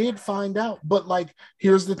never did find out. But like,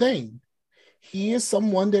 here's the thing. He is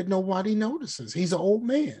someone that nobody notices. He's an old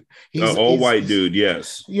man. He's an old white dude,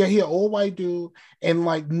 yes. Yeah, he's an old white dude. And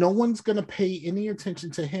like, no one's going to pay any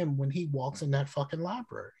attention to him when he walks in that fucking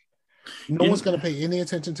library. No one's going to pay any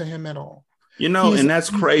attention to him at all. And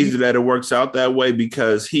that's crazy that it works out that way,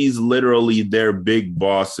 because he's literally their big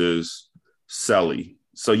boss's celly.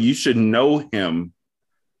 So you should know him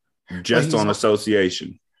just on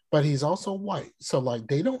association. But he's also white. So like,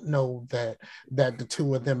 they don't know that the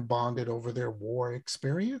two of them bonded over their war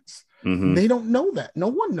experience. Mm-hmm. They don't know that. No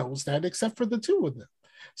one knows that except for the two of them.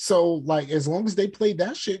 So like, as long as they play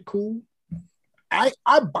that shit cool, I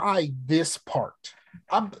buy this part.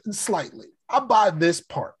 I buy this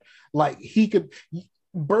part. Like, he could,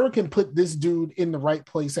 Burr can put this dude in the right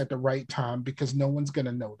place at the right time because no one's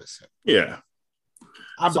gonna notice him. Yeah.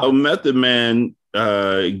 So Method Man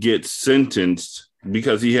gets sentenced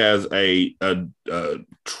because he has a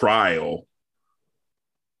trial.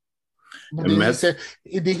 But then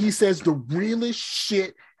he says the realest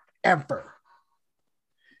shit ever.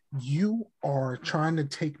 You are trying to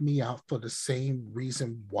take me out for the same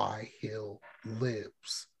reason why Hill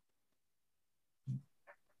lives.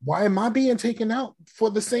 Why am I being taken out for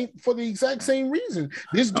the exact same reason?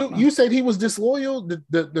 This dude, you said he was disloyal,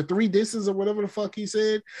 the 3 disses or whatever the fuck he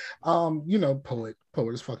said. Poet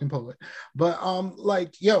is fucking poet. But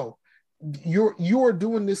like, yo, you are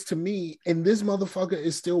doing this to me, and this motherfucker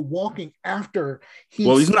is still walking after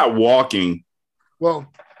he's not walking.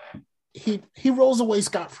 Well, he rolls away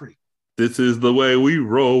scot-free. This is the way we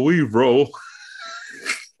roll.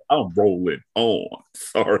 I'm rolling on.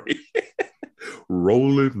 Sorry.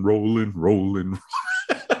 rolling.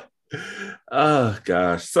 Oh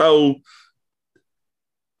gosh. So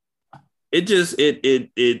it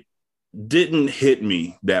didn't hit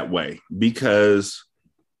me that way because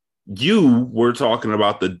you were talking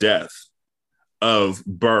about the death of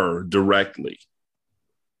Burr directly.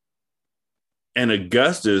 And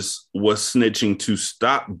Augustus was snitching to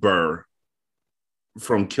stop Burr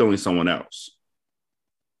from killing someone else.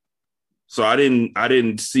 So I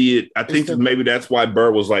didn't see it. I think maybe that's why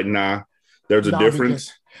Burr was like, nah, there's a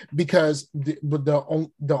difference. Because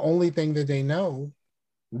the only thing that they know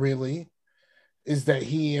really is that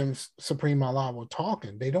he and Supreme Allah were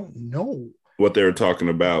talking. They don't know what they were talking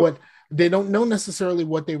about. They don't know necessarily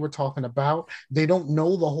what they were talking about. They don't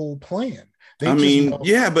know the whole plan. But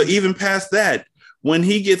even past that, when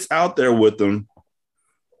he gets out there with them,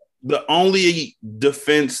 the only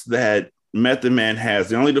defense that Method Man has,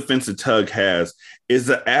 the only defense that Tug has, is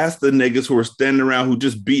to ask the niggas who are standing around who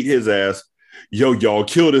just beat his ass, yo, y'all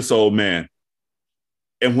kill this old man.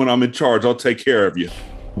 And when I'm in charge, I'll take care of you.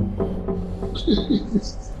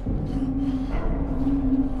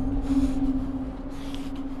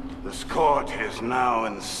 This court is now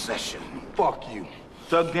in session. Fuck you.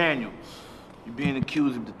 Tug Daniels, you're being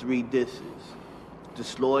accused of the 3 disses.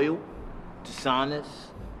 Disloyal, dishonest,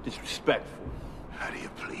 disrespectful. How do you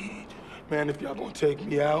plead? Man, if y'all gonna take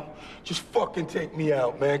me out, just fucking take me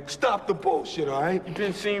out, man. Stop the bullshit, all right? You've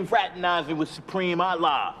been seen fraternizing with Supreme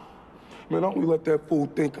Allah. Man, I only let that fool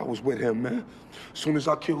think I was with him, man. As soon as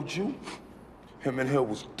I killed you, him and Hill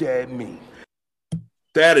was dead meat.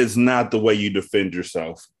 That is not the way you defend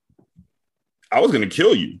yourself. I was gonna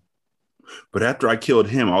kill you. But after I killed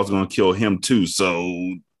him, I was gonna kill him too.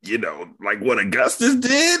 So, like what Augustus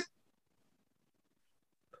did?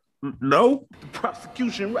 No. The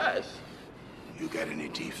prosecution rests. You got any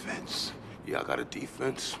defense? Yeah, I got a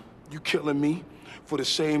defense. You killing me for the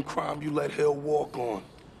same crime you let Hill walk on.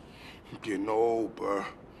 I'm getting old, bro.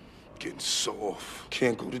 Getting soft.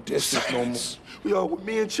 Can't go the distance no more. Yo, with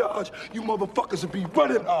me in charge, you motherfuckers will be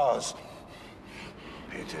running ours.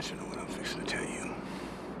 Pay attention to what I'm fixing to tell you.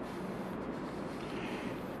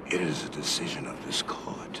 It is a decision of this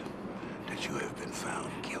court that you have been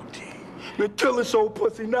found guilty. Man, kill this old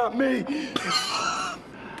pussy, not me. I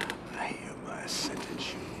hereby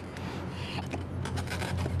sentence you.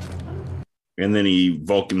 And then he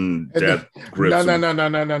Vulcan death grips.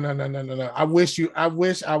 No. I wish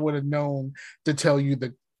I would have known to tell you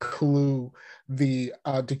the clue,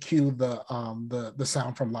 to cue the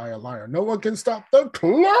sound from Liar Liar. No one can stop the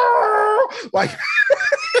clue. Like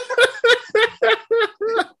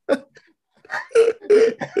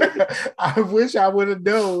I wish I would have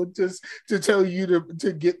known just to tell you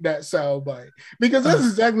to get that sound bite, because that's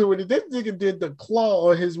exactly what this nigga did. The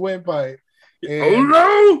claw on his windpipe. Oh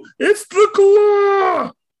no, it's the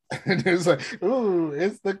claw. And it's like, ooh,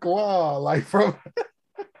 it's the claw, like from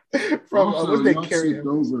also,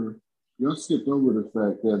 y'all skipped over the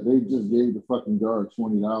fact that they just gave the fucking guard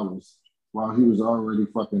 $20 while he was already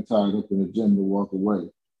fucking tied up in the gym to walk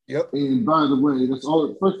away. Yep. And by the way, that's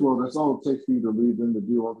all. First of all, that's all it takes for you to leave them to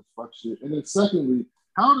do all this fuck shit. And then secondly,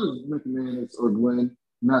 how does McManus or Glenn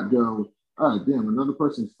not go, all right, damn, another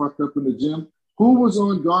person's fucked up in the gym? Who was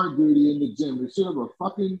on guard duty in the gym? They should have a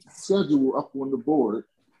fucking schedule up on the board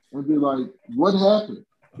and be like, what happened?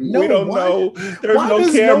 We don't know. There's no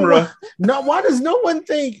camera. Why does no one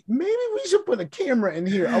think maybe we should put a camera in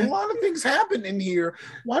here? A lot of things happen in here.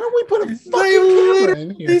 Why don't we put a fucking camera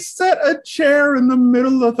in here? They set a chair in the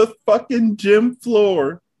middle of the fucking gym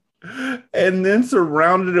floor and then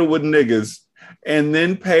surrounded it with niggas and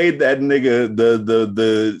then paid that nigga,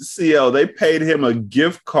 the CL, they paid him a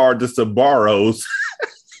gift card to Sbarro's.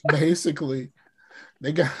 Basically.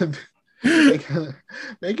 They got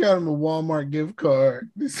They got him a Walmart gift card.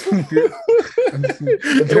 It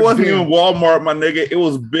wasn't even Walmart, my nigga. It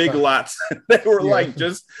was Big Lots. They were like,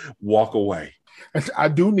 just walk away. I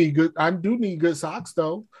do need good socks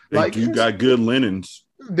though. You got good linens.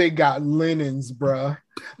 They got linens, bruh.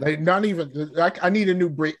 Like not even like I need a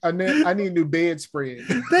new I need a new bedspread.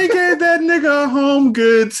 They gave that nigga a Home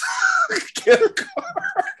Goods gift card.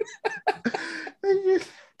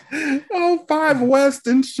 5 West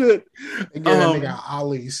and shit. They gave that nigga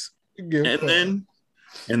Ollie's gift card.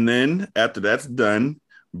 And then after that's done,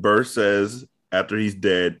 Burr says after he's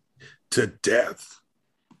dead, to death.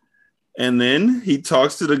 And then he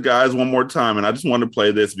talks to the guys one more time, and I just want to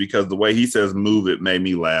play this because the way he says "move it" made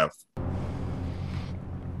me laugh.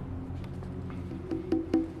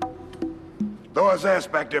 Throw his ass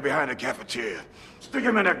back there behind the cafeteria. Stick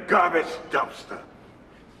him in a garbage dumpster.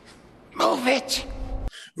 Move it.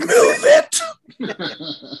 Move it.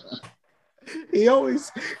 He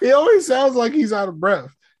always sounds like he's out of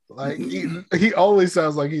breath. Like he always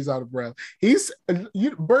sounds like he's out of breath.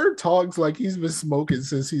 Bird talks like he's been smoking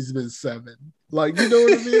since he's been 7. Like, you know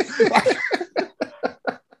what I mean?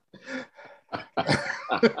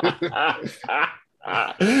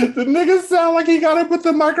 The nigga sound like he got to put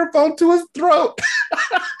the microphone to his throat.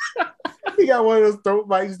 He got one of those throat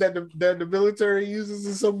mics that the military uses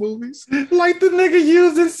in some movies. Like the nigga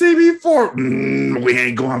used in CB4. We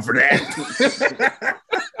ain't going for that.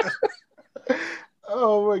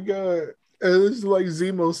 Oh my god. This is like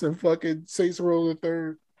Zemos and fucking Saints Row the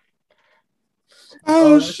Third.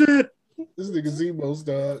 Oh shit. This nigga Zemos,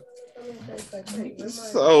 dog.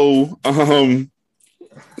 So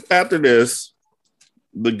after this,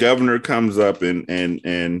 the governor comes up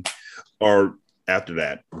and or after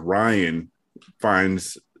that, Ryan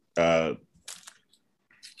finds Tug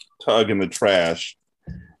in the trash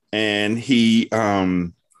and he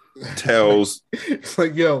tells it's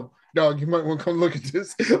like, yo, dog, you might want to come look at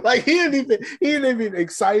this. Like he ain't even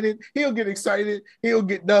excited. He'll get excited. He'll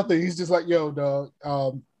get nothing. He's just like, yo, dog.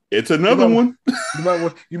 It's another one. You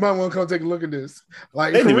might want to come take a look at this.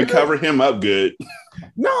 Like they didn't even cover him up good.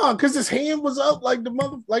 No, because his hand was up like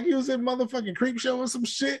like he was in motherfucking Creep Show or some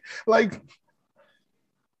shit. Like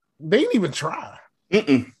they didn't even try.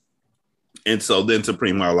 And so then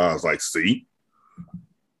Supreme Law is like, see,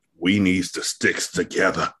 we needs to sticks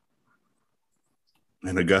together.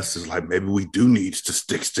 And Augustus is like, maybe we do need to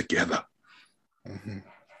sticks together. Mm-hmm.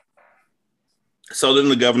 So then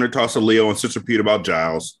the governor talks to Leo and Sister Pete about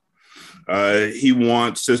Giles. He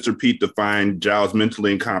wants Sister Pete to find Giles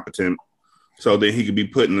mentally incompetent so that he could be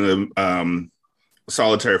put in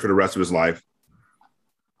solitary for the rest of his life.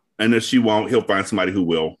 And if she won't, he'll find somebody who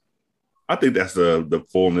will. I think that's the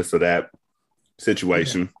fullness of that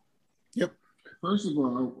situation. Yeah. Yep. First of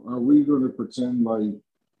all, are we going to pretend like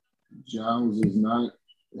Giles is not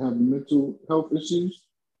having mental health issues?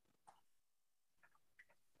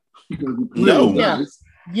 No.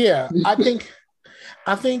 Yeah.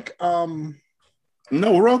 I think no,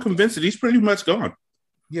 we're all convinced that he's pretty much gone.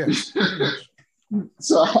 Yeah.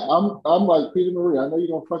 So I'm like, Peter Marie, I know you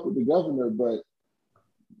don't fuck with the governor, but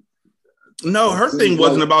no, her thing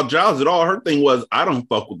wasn't about Giles at all. Her thing was, I don't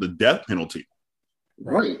fuck with the death penalty.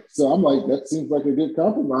 Right. So I'm like, that seems like a good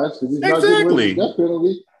compromise because he's not getting rid of the death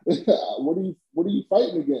penalty. What are you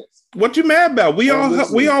fighting against? What you mad about? We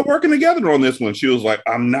all working together on this one. She was like,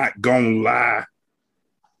 I'm not gonna lie.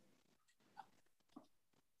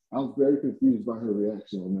 I was very confused by her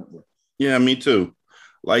reaction on that one. Yeah, me too.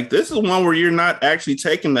 Like, this is one where you're not actually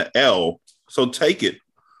taking the L, so take it.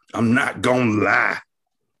 I'm not gonna lie.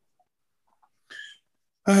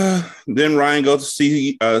 Then Ryan goes to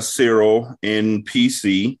see Cyril in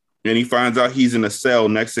PC, and he finds out he's in a cell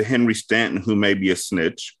next to Henry Stanton, who may be a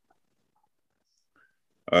snitch.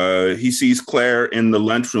 He sees Claire in the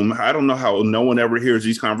lunchroom. I don't know how no one ever hears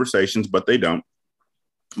these conversations, but they don't.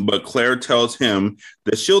 But Claire tells him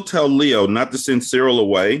that she'll tell Leo not to send Cyril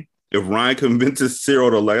away if Ryan convinces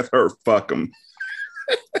Cyril to let her fuck him.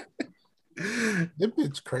 That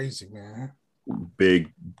bitch crazy, man.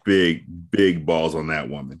 Big balls on that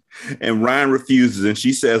woman. And Ryan refuses, and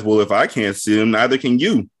she says, well, if I can't see him, neither can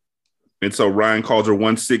you. And so Ryan calls her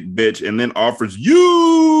one sick bitch and then offers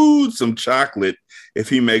you some chocolate if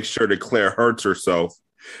he makes sure that Claire hurts herself.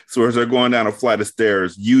 So as they're going down a flight of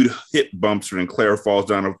stairs, Yude hip bumps her and Claire falls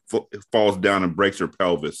down and breaks her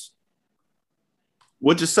pelvis,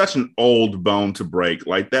 which is such an old bone to break.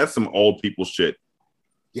 Like, that's some old people shit.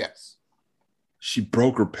 Yes. She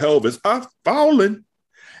broke her pelvis. I've fallen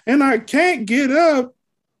and I can't get up.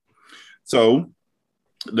 So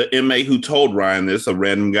the inmate who told Ryan this, a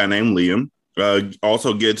random guy named Liam,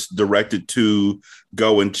 Also gets directed to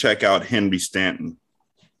go and check out Henry Stanton.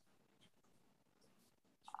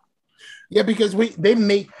 Yeah, because they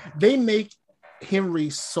make Henry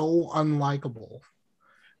so unlikable.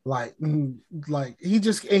 Like he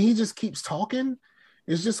just keeps talking.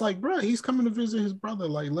 It's just like, bro, he's coming to visit his brother.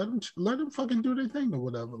 Like, let him fucking do their thing or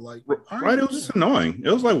whatever. Like, right? It was just annoying.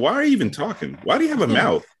 It was like, why are you even talking? Why do you have a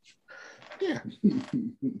mouth? Yeah.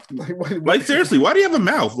 Like seriously, why do you have a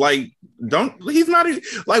mouth? Like, he's not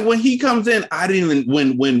like when he comes in. I didn't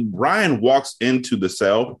even when Ryan walks into the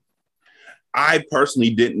cell. I personally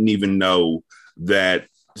didn't even know that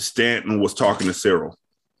Stanton was talking to Cyril.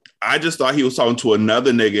 I just thought he was talking to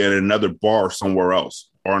another nigga in another bar somewhere else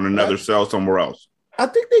or in another cell somewhere else. I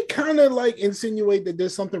think they kind of like insinuate that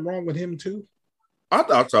there's something wrong with him too. I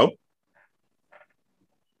thought so.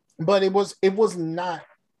 But it wasn't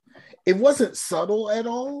subtle at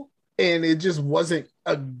all. And it just wasn't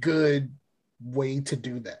a good way to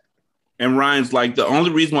do that. And Ryan's like, the only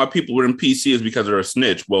reason why people were in PC is because they're a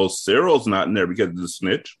snitch. Well, Cyril's not in there because of the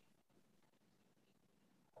snitch.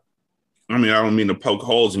 I mean, I don't mean to poke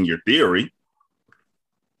holes in your theory.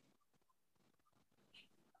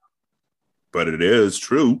 But it is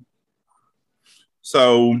true.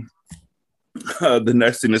 So the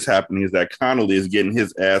next thing that's happening is that Connolly is getting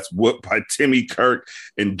his ass whooped by Timmy Kirk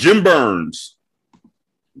and Jim Burns.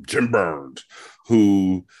 Jim Burns,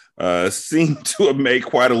 who seem to have made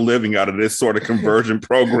quite a living out of this sort of conversion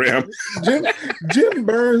program. Jim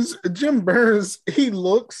Burns, he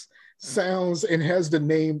looks, sounds, and has the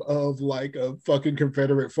name of like a fucking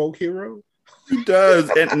Confederate folk hero. He does.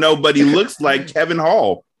 And nobody looks like Kevin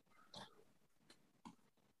Hall.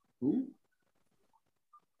 Who?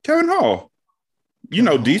 Kevin Hall. You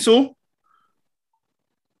know Diesel?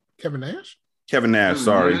 Kevin Nash? Kevin Nash,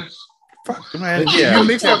 sorry. Nash? Fuck, man. Yeah. You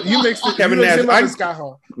mixed it. Kevin you Nash. Scott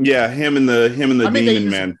Hall. Yeah, him and the Demon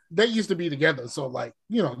Man. They used to be together, so like,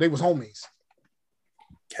 they was homies.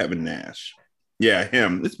 Kevin Nash. Yeah,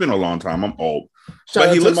 him. It's been a long time. I'm old. Shout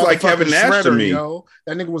but he looks like Kevin Nash to me. Yo.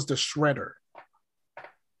 That nigga was the Shredder.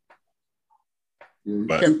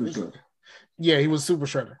 Yeah, he was Super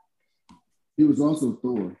Shredder. He was also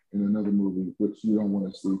Thor in another movie, which you don't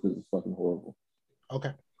want to see because it's fucking horrible.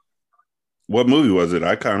 Okay. What movie was it?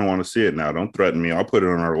 I kind of want to see it now. Don't threaten me. I'll put it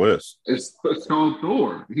on our list. It's called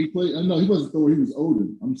Thor. He played. No, he wasn't Thor. He was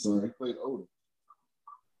Odin. I'm sorry. He played Odin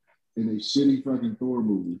in a shitty fucking Thor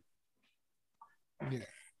movie. Yeah.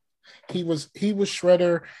 He was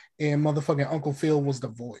Shredder, and motherfucking Uncle Phil was the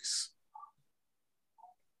voice.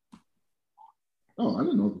 Oh, I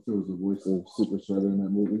didn't know Uncle Phil was the voice of Super Shredder in that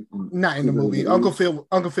movie. Not in the movie. Uncle Phil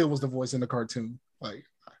was the voice in the cartoon. Like,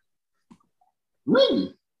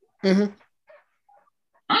 really? Mm-hmm.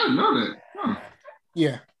 I didn't know that. Huh.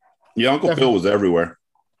 Yeah. Yeah, Uncle Phil was everywhere.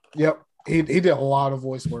 Yep. He did a lot of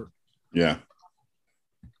voice work. Yeah.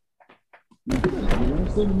 Learn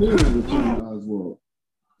something new in Return to Oswald.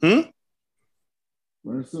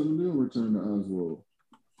 Learn something new in Return to Oswald.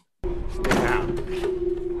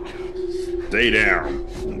 Stay down.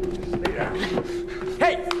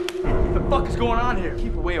 Hey! What the fuck is going on here?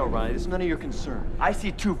 Keep away, O'Reilly. This is none of your concern. I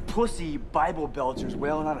see two pussy Bible belchers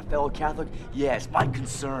wailing on a fellow Catholic. Yeah, it's my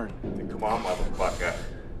concern. Then come on, motherfucker.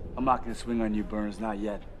 I'm not gonna swing on you, Burns. Not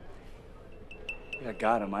yet. I got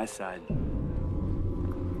God on my side.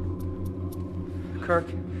 Kirk,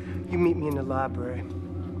 you meet me in the library.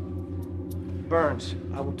 Burns,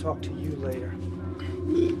 I will talk to you later.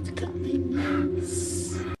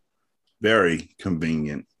 Very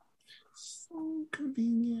convenient. So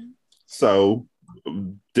convenient. So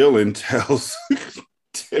Dylan tells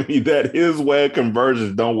Timmy that his way of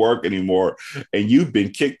conversions don't work anymore, and you've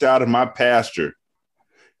been kicked out of my pasture.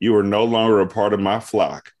 You are no longer a part of my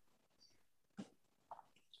flock.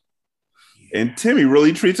 And Timmy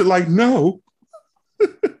really treats it like, no,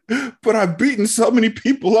 but I've beaten so many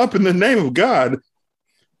people up in the name of God.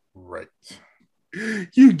 Right.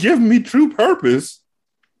 You give me true purpose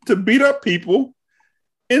to beat up people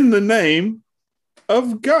in the name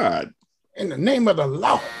of God. In the name of the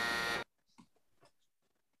law.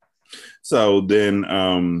 So then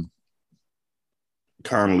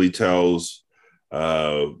Connolly tells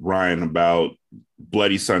Ryan about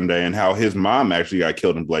Bloody Sunday and how his mom actually got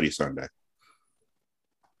killed in Bloody Sunday.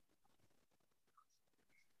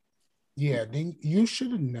 Yeah, then you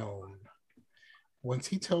should have known once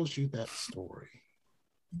he tells you that story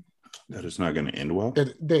that it's not going to end well.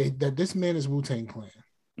 That this man is Wu-Tang Clan.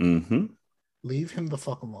 Mm-hmm. Leave him the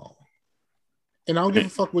fuck alone. And I don't give a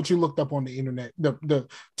fuck what you looked up on the internet, the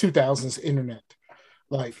 2000s internet,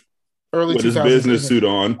 like early with 2000s. With his business suit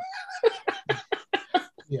on.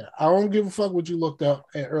 Yeah, I don't give a fuck what you looked up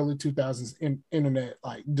at early 2000s internet.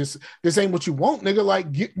 Like this ain't what you want, nigga. Like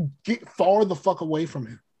get far the fuck away from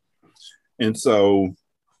him. And so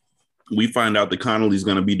we find out that Connolly's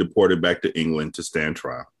going to be deported back to England to stand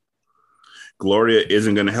trial. Gloria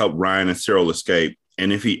isn't going to help Ryan and Cyril escape.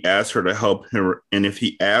 And if he asks her to help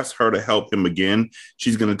him again,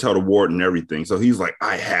 she's going to tell the warden everything. So he's like,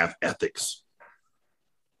 I have ethics.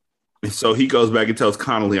 And so he goes back and tells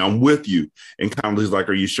Connolly, I'm with you. And Connolly's like,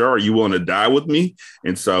 are you sure? Are you willing to die with me?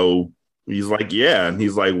 And so he's like, yeah. And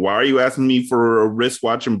he's like, why are you asking me for a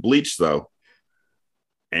wristwatch and bleach, though?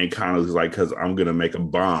 And Connolly's like, because I'm going to make a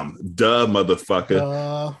bomb. Duh,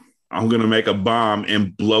 motherfucker. I'm going to make a bomb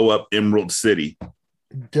and blow up Emerald City.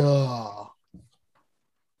 Duh.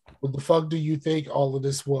 What the fuck do you think all of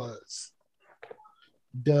this was?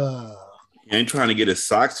 Duh. He ain't trying to get his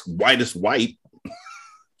socks white as white.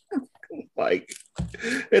 Like,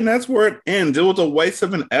 and that's where it ends. It was a waste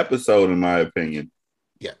of an episode, in my opinion.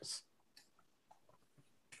 Yes.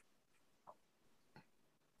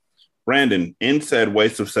 Brandon, in said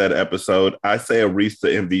waste of said episode, I say Arif the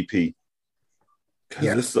MVP.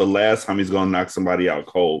 Because this is the last time he's going to knock somebody out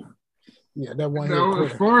cold. Yeah, that one. Now,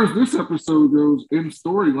 as far as this episode goes, in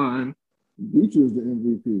storyline, Beecher is the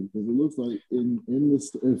MVP because it looks like in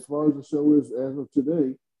this, as far as the show is as of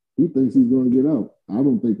today, he thinks he's going to get out. I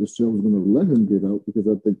don't think the show is going to let him get out because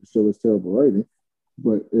I think the show is terrible writing.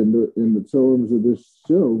 But in the terms of this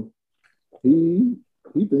show, he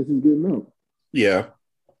thinks he's getting out. Yeah.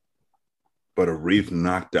 But Arif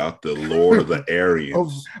knocked out the Lord of the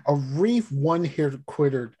Aryans. Arif one-hit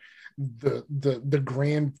quittered the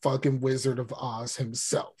grand fucking Wizard of Oz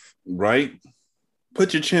himself. Right?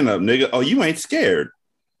 Put your chin up, nigga. Oh, you ain't scared.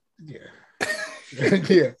 Yeah.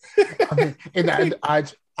 Yeah. I mean, and I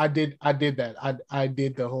did that. I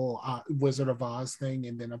did the whole Wizard of Oz thing,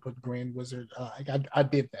 and then I put Grand Wizard. I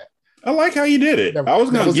did that. I like how you did it. I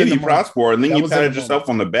was going to give you props for it, and then you patted yourself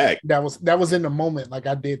on the back. That was in the moment. Like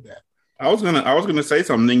I did that. I was gonna say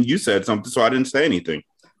something. You said something, so I didn't say anything.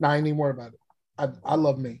 No, I ain't even worried about it. I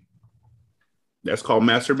love me. That's called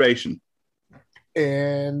masturbation,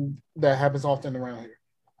 and that happens often around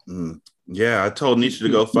here. Yeah, I told Nisha to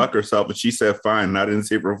go fuck herself, and she said fine. And I didn't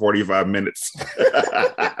see her for 45 minutes.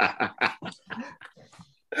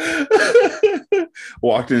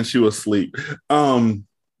 Walked in, she was asleep.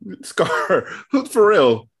 Scar, for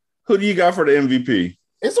real, who do you got for the MVP?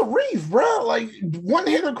 It's Arif, bro. Like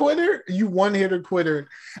one-hitter quitter. You one-hitter quitter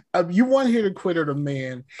the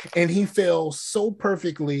man, and he fell so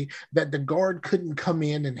perfectly that the guard couldn't come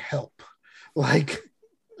in and help. Like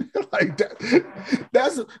that.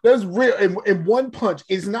 That's real. In one punch,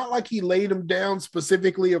 it's not like he laid him down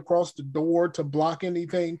specifically across the door to block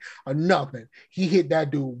anything or nothing. He hit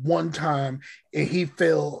that dude one time, and he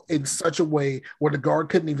fell in such a way where the guard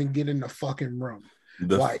couldn't even get in the fucking room.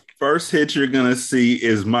 The first hit you're going to see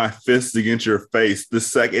is my fist against your face. The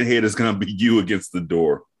second hit is going to be you against the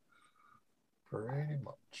door. Pretty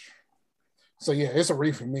much. So yeah, it's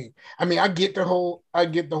Arif for me. I mean, I get the whole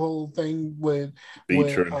thing with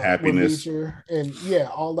Beecher and happiness and yeah,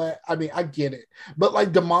 all that. I mean, I get it. But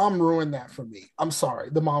like the mom ruined that for me. I'm sorry.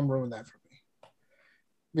 The mom ruined that for me.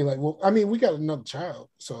 Be like, well, I mean, we got another child.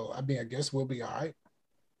 So I mean, I guess we'll be all right.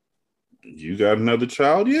 You got another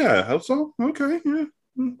child? Yeah, I hope so. Okay, yeah,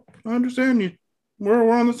 I understand you.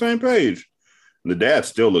 We're on the same page. The dad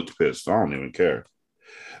still looks pissed. I don't even care.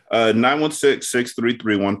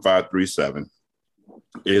 916-633-1537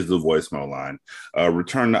 is the voicemail line.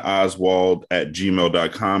 Return to Oswald at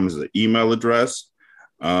gmail.com is the email address.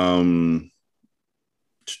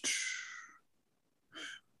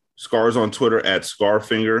 Scar's on Twitter at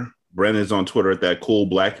Scarfinger. Brennan's on Twitter at that cool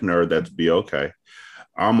black nerd. That's be okay.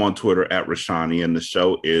 I'm on Twitter at Rashani, and the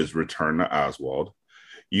show is Return to Oswald.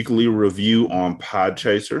 You can leave a review on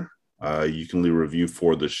Podchaser. You can leave a review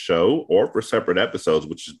for the show or for separate episodes,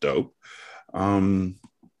 which is dope. When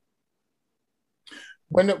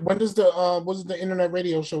does the internet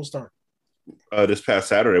radio show start? This past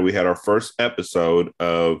Saturday, we had our first episode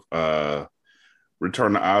of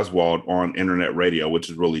Return to Oswald on internet radio, which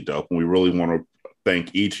is really dope. And we really want to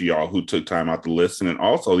thank each of y'all who took time out to listen, and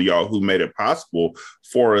also y'all who made it possible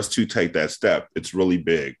for us to take that step. It's really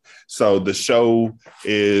big. So the show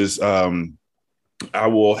is, I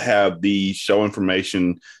will have the show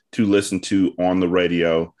information to listen to on the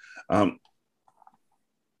radio.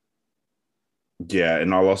 Yeah,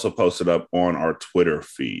 and I'll also post it up on our Twitter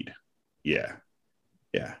feed. Yeah.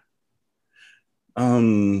 Yeah,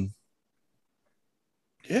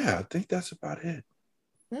 I think that's about it.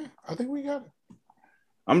 Yeah, I think we got it.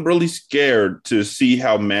 I'm really scared to see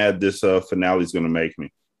how mad this finale is going to make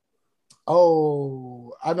me.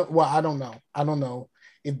 Oh, I don't. Well, I don't know. I don't know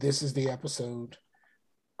if this is the episode.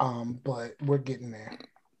 But we're getting there.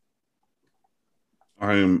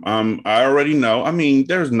 I already know. I mean,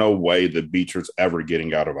 there's no way the Beecher's ever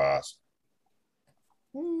getting out of Oz.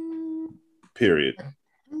 Period.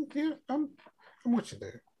 Yeah, I'm with you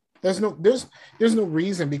there. There's no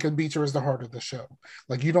reason, because Beecher is the heart of the show.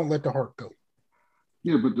 Like, you don't let the heart go.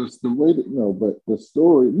 Yeah, but the way that but the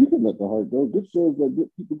story, you can let the heart go. Good shows that good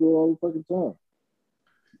people go all the fucking time.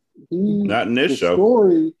 Not in this show.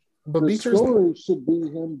 The story should be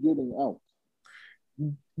him getting out.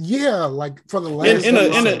 Yeah, like for the last in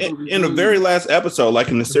the very last episode, like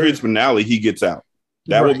in the series finale, he gets out.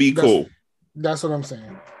 That would be cool. That's what I'm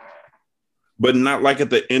saying. But not like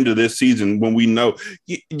at the end of this season when we know.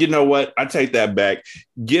 You know what? I take that back.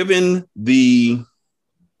 Given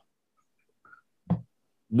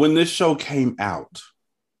when this show came out,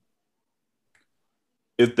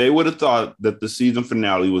 if they would have thought that the season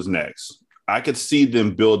finale was next, I could see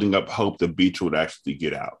them building up hope that Beecher would actually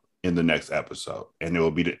get out in the next episode, and it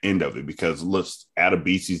will be the end of it, because let's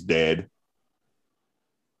Adebisi's dead,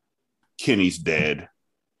 Kenny's dead,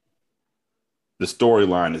 the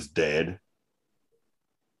storyline is dead.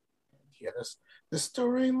 Yes, the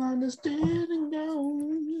storyline is dead and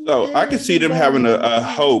gone. So I could see them having a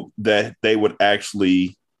hope that they would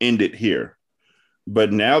actually end it here.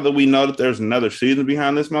 But now that we know that there's another season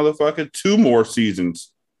behind this motherfucker, 2 more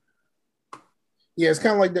seasons. Yeah, it's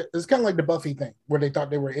kind of like the Buffy thing, where they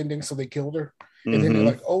thought they were ending, so they killed her, and then they're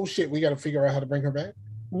like, "Oh shit, we got to figure out how to bring her back."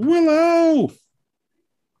 Willow,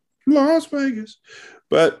 Las Vegas,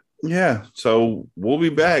 but yeah. So we'll be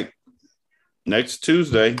back next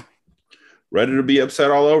Tuesday, ready to be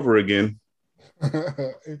upset all over again.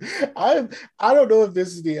 I don't know if this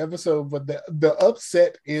is the episode, but the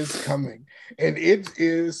upset is coming, and it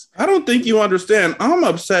is. I don't think you understand. I'm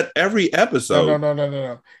upset every episode.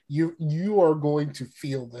 No. You are going to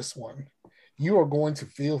feel this one. You are going to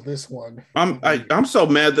feel this one. I'm so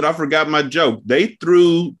mad that I forgot my joke. They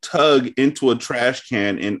threw Tug into a trash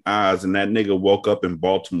can in Oz, and that nigga woke up in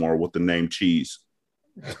Baltimore with the name Cheese.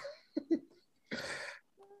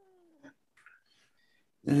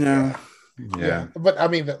 Yeah. But I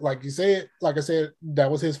mean, like I said, that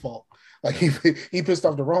was his fault. Like he pissed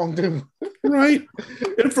off the wrong dude. Right.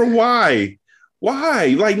 And for why?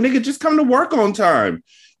 Like, nigga, just come to work on time.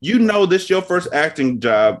 You know this your first acting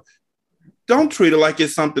job. Don't treat it like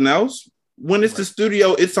it's something else. When it's the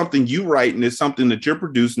studio, it's something you write, and it's something that you're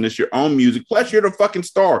producing. It's your own music. Plus, you're the fucking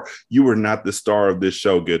star. You are not the star of this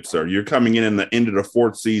show, good sir. You're coming in the end of the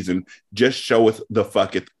 4th season. Just show it the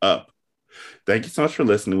fuck it up. Thank you so much for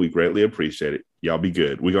listening. We greatly appreciate it. Y'all be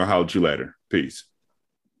good. We're going to holler at you later. Peace.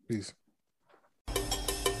 Peace.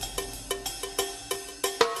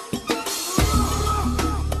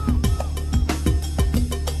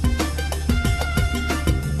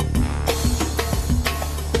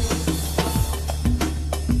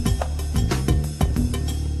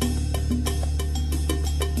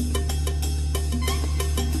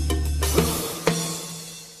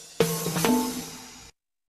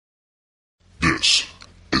 This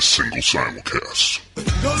is Single Simulcast.